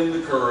give them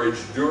the courage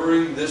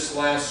during this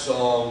last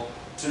song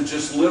to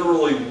just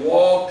literally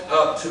walk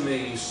up to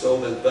me so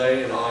that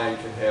they and I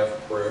can have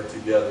prayer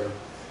together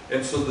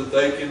and so that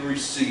they can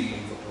receive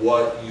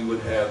what you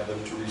would have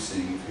them to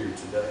receive here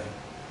today.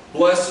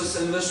 Bless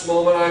us in this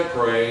moment, I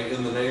pray.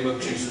 In the name of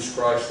Jesus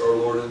Christ, our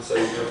Lord and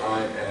Savior,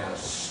 I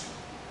ask.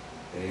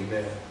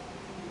 Amen.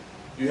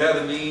 If you have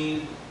a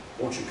need,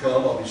 won't you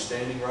come? I'll be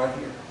standing right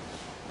here.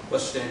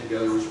 Let's stand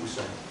together as we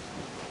sing.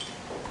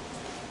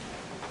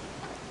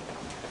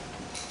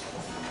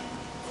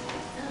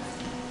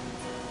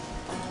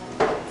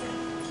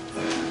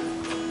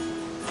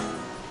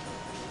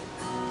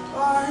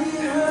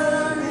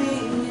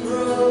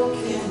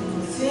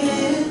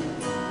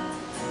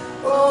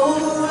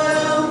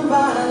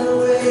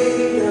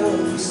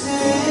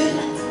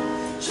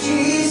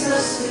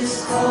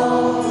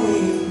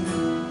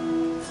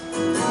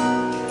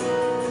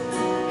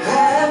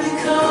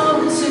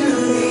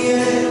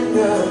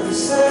 of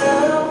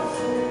yourself?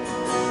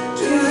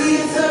 Do you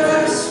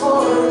thirst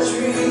for a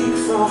drink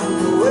from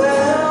the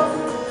well?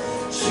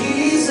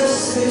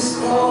 Jesus is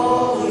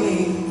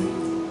calling.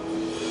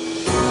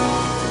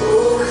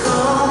 Oh,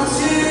 come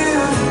to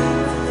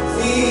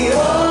the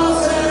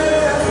altar.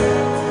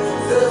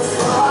 The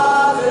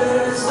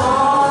Father's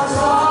arms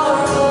are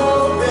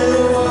open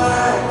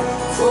wide.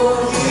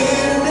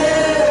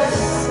 Forgiveness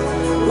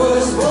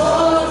was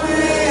bought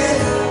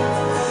with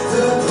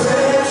the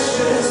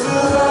precious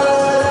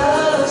blood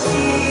of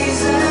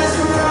Jesus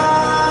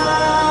Christ.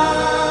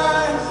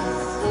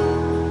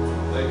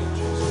 Thank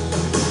you, Jesus.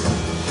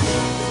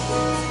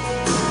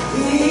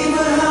 Leave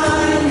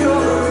behind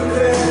your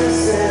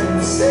regrets and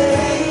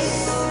mistakes.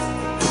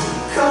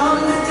 Come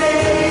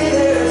today,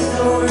 there's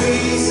no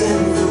reason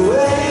to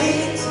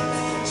wait.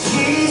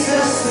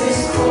 Jesus is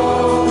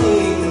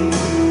calling.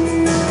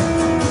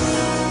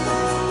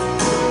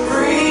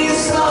 Bring your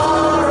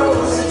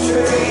sorrows and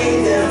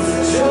trade them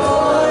for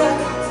joy.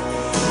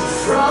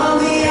 From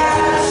the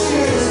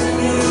ashes, a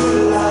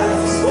new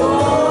life is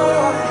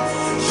born.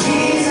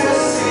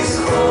 Jesus is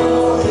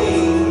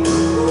calling.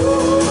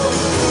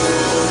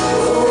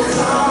 Oh,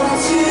 come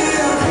to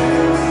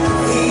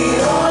the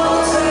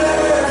altar.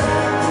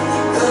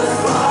 The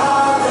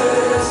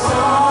Father's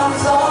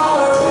arms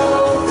are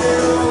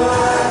open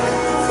wide.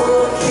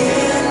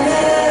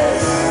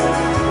 Forgiveness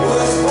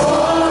was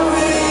bought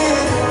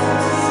with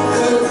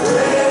the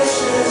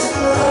precious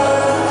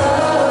blood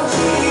of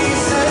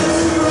Jesus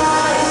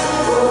Christ.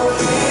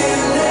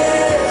 Forgiveness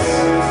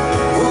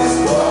was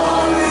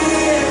bought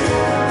with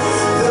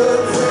the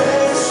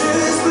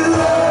precious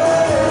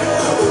blood.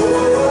 Oh,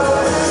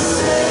 what a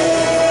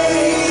Savior!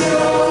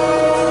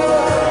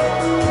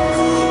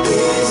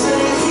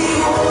 Isn't He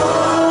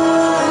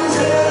wonderful?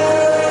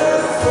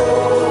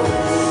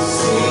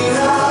 Sing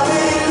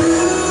hallelujah,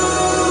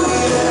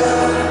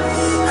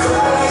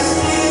 Christ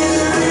is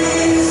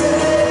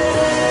risen.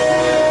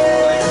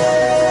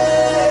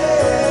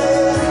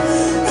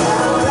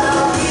 Bow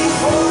down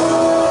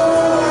before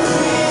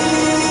Him,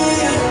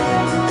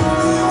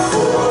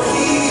 for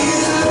He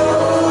is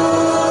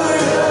Lord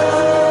of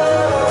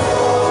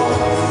all.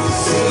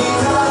 Sing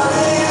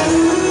hallelujah,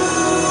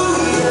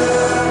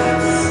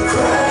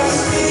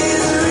 Christ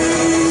is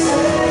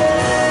risen.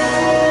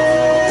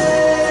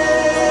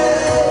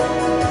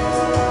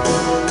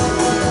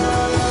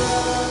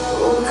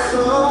 Oh,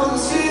 come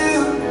to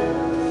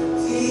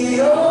the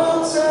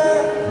altar.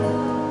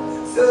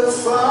 The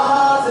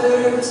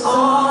Father's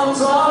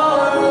arms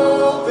are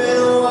open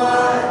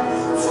wide.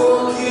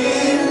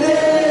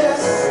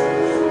 Forgiveness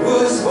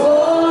was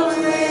born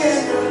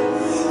with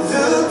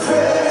the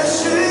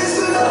precious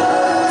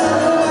blood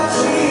of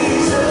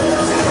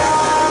Jesus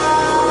Christ.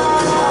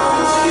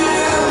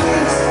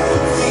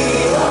 The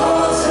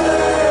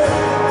altar.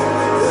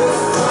 The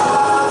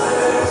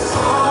Father's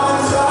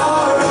arms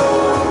are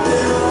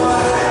open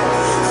wide.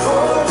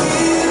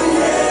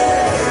 Forgiveness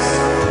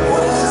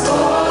was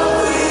born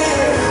with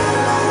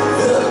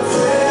the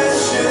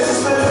precious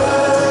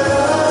blood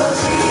of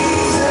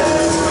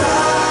Jesus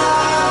Christ.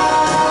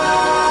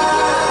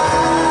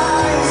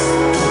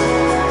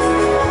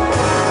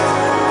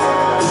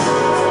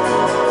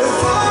 The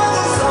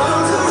Father's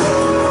arms are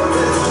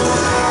open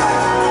wide.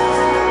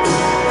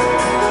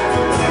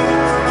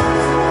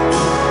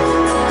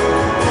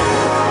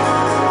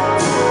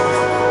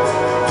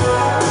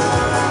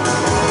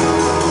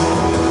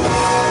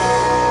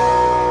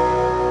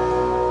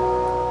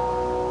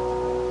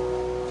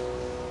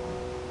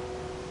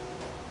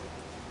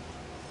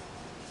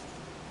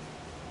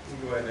 We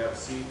can go ahead and have a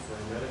seat for a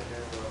minute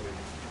here while we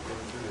go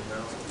through the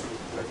announcements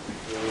real quick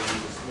before we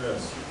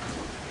dismiss.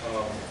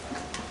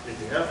 If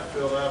you haven't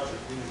filled out your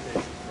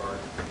communication card,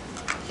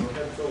 go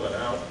ahead and fill that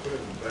out, put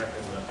it back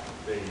in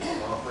the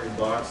offering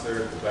box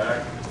there at the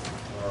back.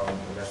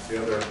 And that's the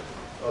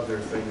other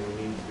thing that we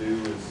need to do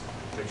is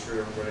make sure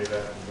everybody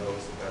that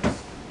knows that that's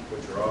what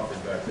you're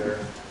offering back there.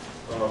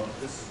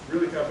 This is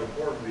really kind of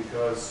important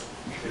because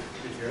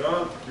if you're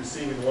not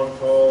receiving one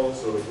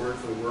calls or the word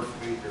for the work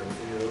week or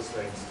any of those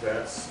things,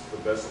 that's the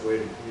best way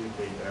to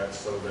communicate that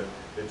so that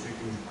you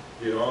can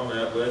get on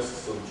that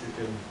list so that you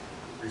can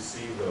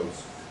receive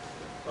those.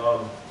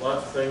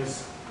 Lots of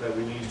things that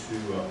we need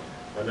to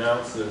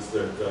announce is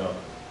that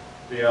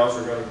the Owls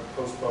are going to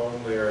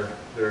postpone their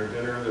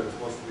dinner that was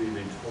supposed to be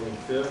the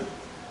 25th.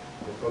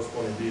 We're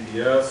postponing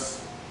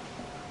BBS.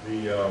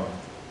 The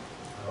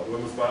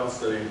Women's Bible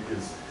Study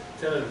is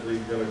tentatively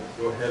going to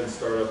go ahead and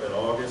start up in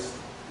August.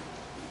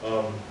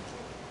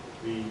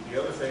 The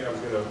other thing I was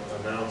going to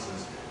announce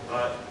is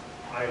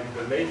I've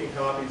been making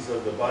copies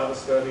of the Bible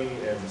study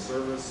and the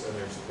service, and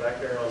there's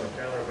back there on the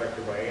counter back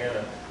there by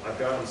Anna. I've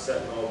got them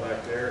set and all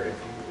back there. If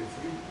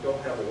you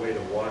don't have a way to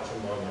watch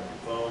them on your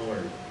phone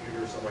or your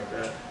computer or something like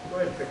that, go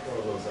ahead and pick one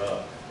of those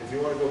up. If you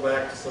want to go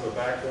back to some of the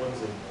back ones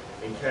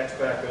and catch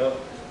back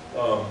up,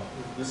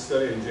 this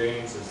study in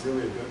James is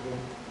really a good one,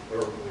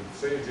 or the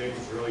study in James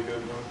is a really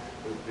good one.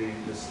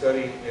 The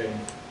study in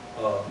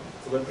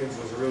Philippians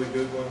was a really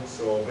good one,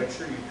 so make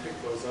sure you pick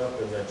those up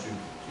and that you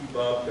keep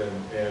up,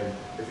 and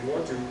if you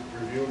want to,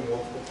 review them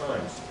multiple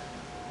times.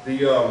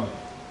 The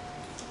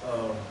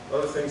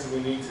other things that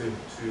we need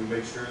to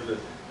make sure that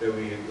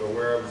we are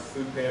aware of is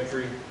food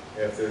pantry.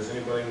 If there's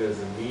anybody that is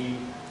in need,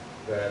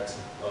 that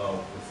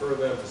refer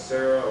them to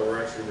Sarah,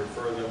 or actually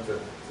refer them to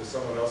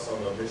someone else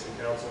on the mission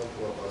council.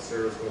 Well,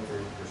 Sarah's going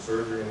through her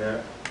surgery and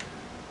that.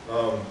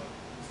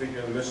 Speaking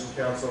of the mission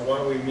council, why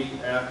don't we meet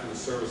after the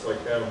service,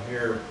 like down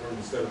here, or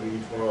instead of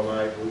meeting tomorrow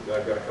night?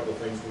 I've got a couple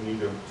things we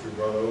need to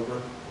run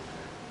over.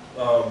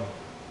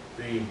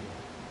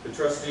 The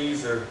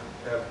trustees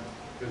have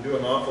been doing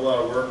an awful lot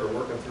of work, or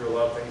working through a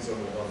lot of things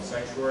on the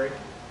sanctuary,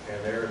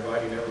 and they're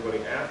inviting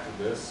everybody after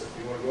this. If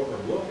you want to go over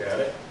and look at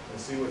it and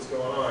see what's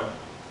going on,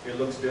 it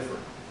looks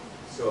different.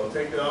 So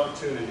take the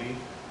opportunity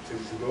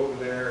to go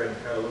over there and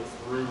kind of look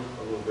through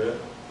a little bit.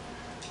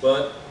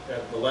 But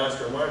the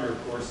last reminder,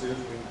 of course, is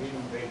we need to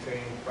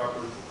maintain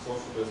proper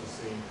social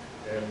distancing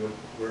and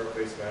wear a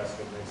face mask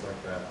and things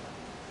like that.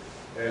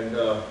 And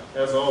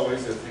as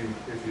always,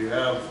 if you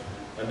have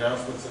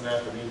announcements and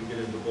that need to get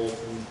into the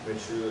bulletin, make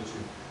sure that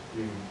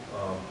you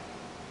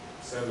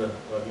send an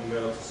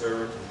email to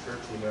Sarah, to the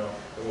church email,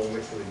 and we'll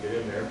make sure they get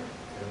in there,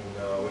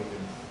 and we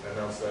can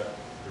announce that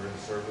during the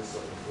service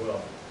as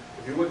well.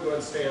 If you would go ahead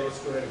and stand, let's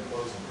go ahead and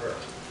close in prayer.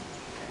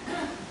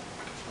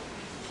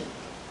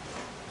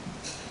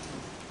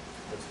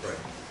 Let's pray.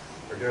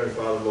 Our dear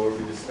Father, Lord,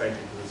 we just thank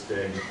you for this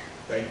day.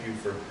 Thank you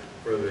for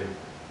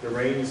the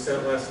rain you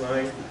sent last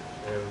night,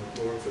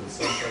 and Lord, for the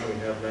sunshine we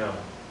have now.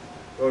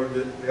 Lord,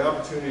 the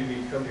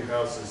opportunity to come to your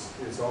house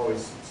is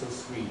always so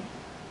sweet.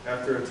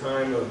 After a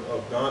time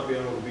of not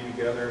being able to be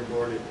together,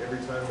 Lord, every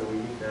time that we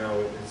meet now,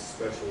 it's a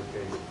special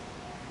occasion.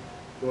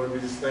 Lord,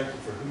 we just thank you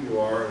for who you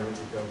are and what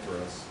you've done for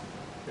us.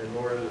 And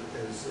Lord,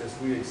 as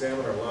we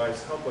examine our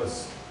lives, help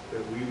us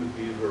that we would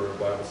be where our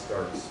Bible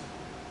starts.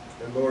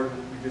 And Lord,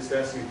 we just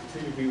ask you to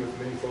continue to be with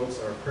many folks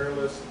on our prayer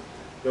list,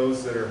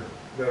 those that are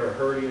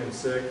hurting and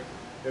sick,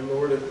 and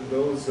Lord,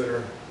 those that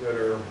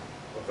are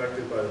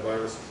affected by the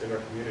virus in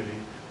our community.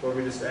 Lord,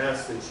 we just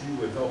ask that you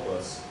would help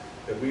us,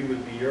 that we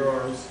would be your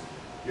arms,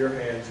 your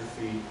hands, your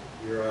feet,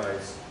 your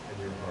eyes, and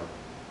your heart.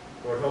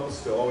 Lord, help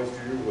us to always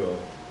do your will.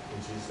 In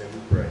Jesus' name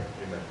we pray.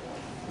 Amen.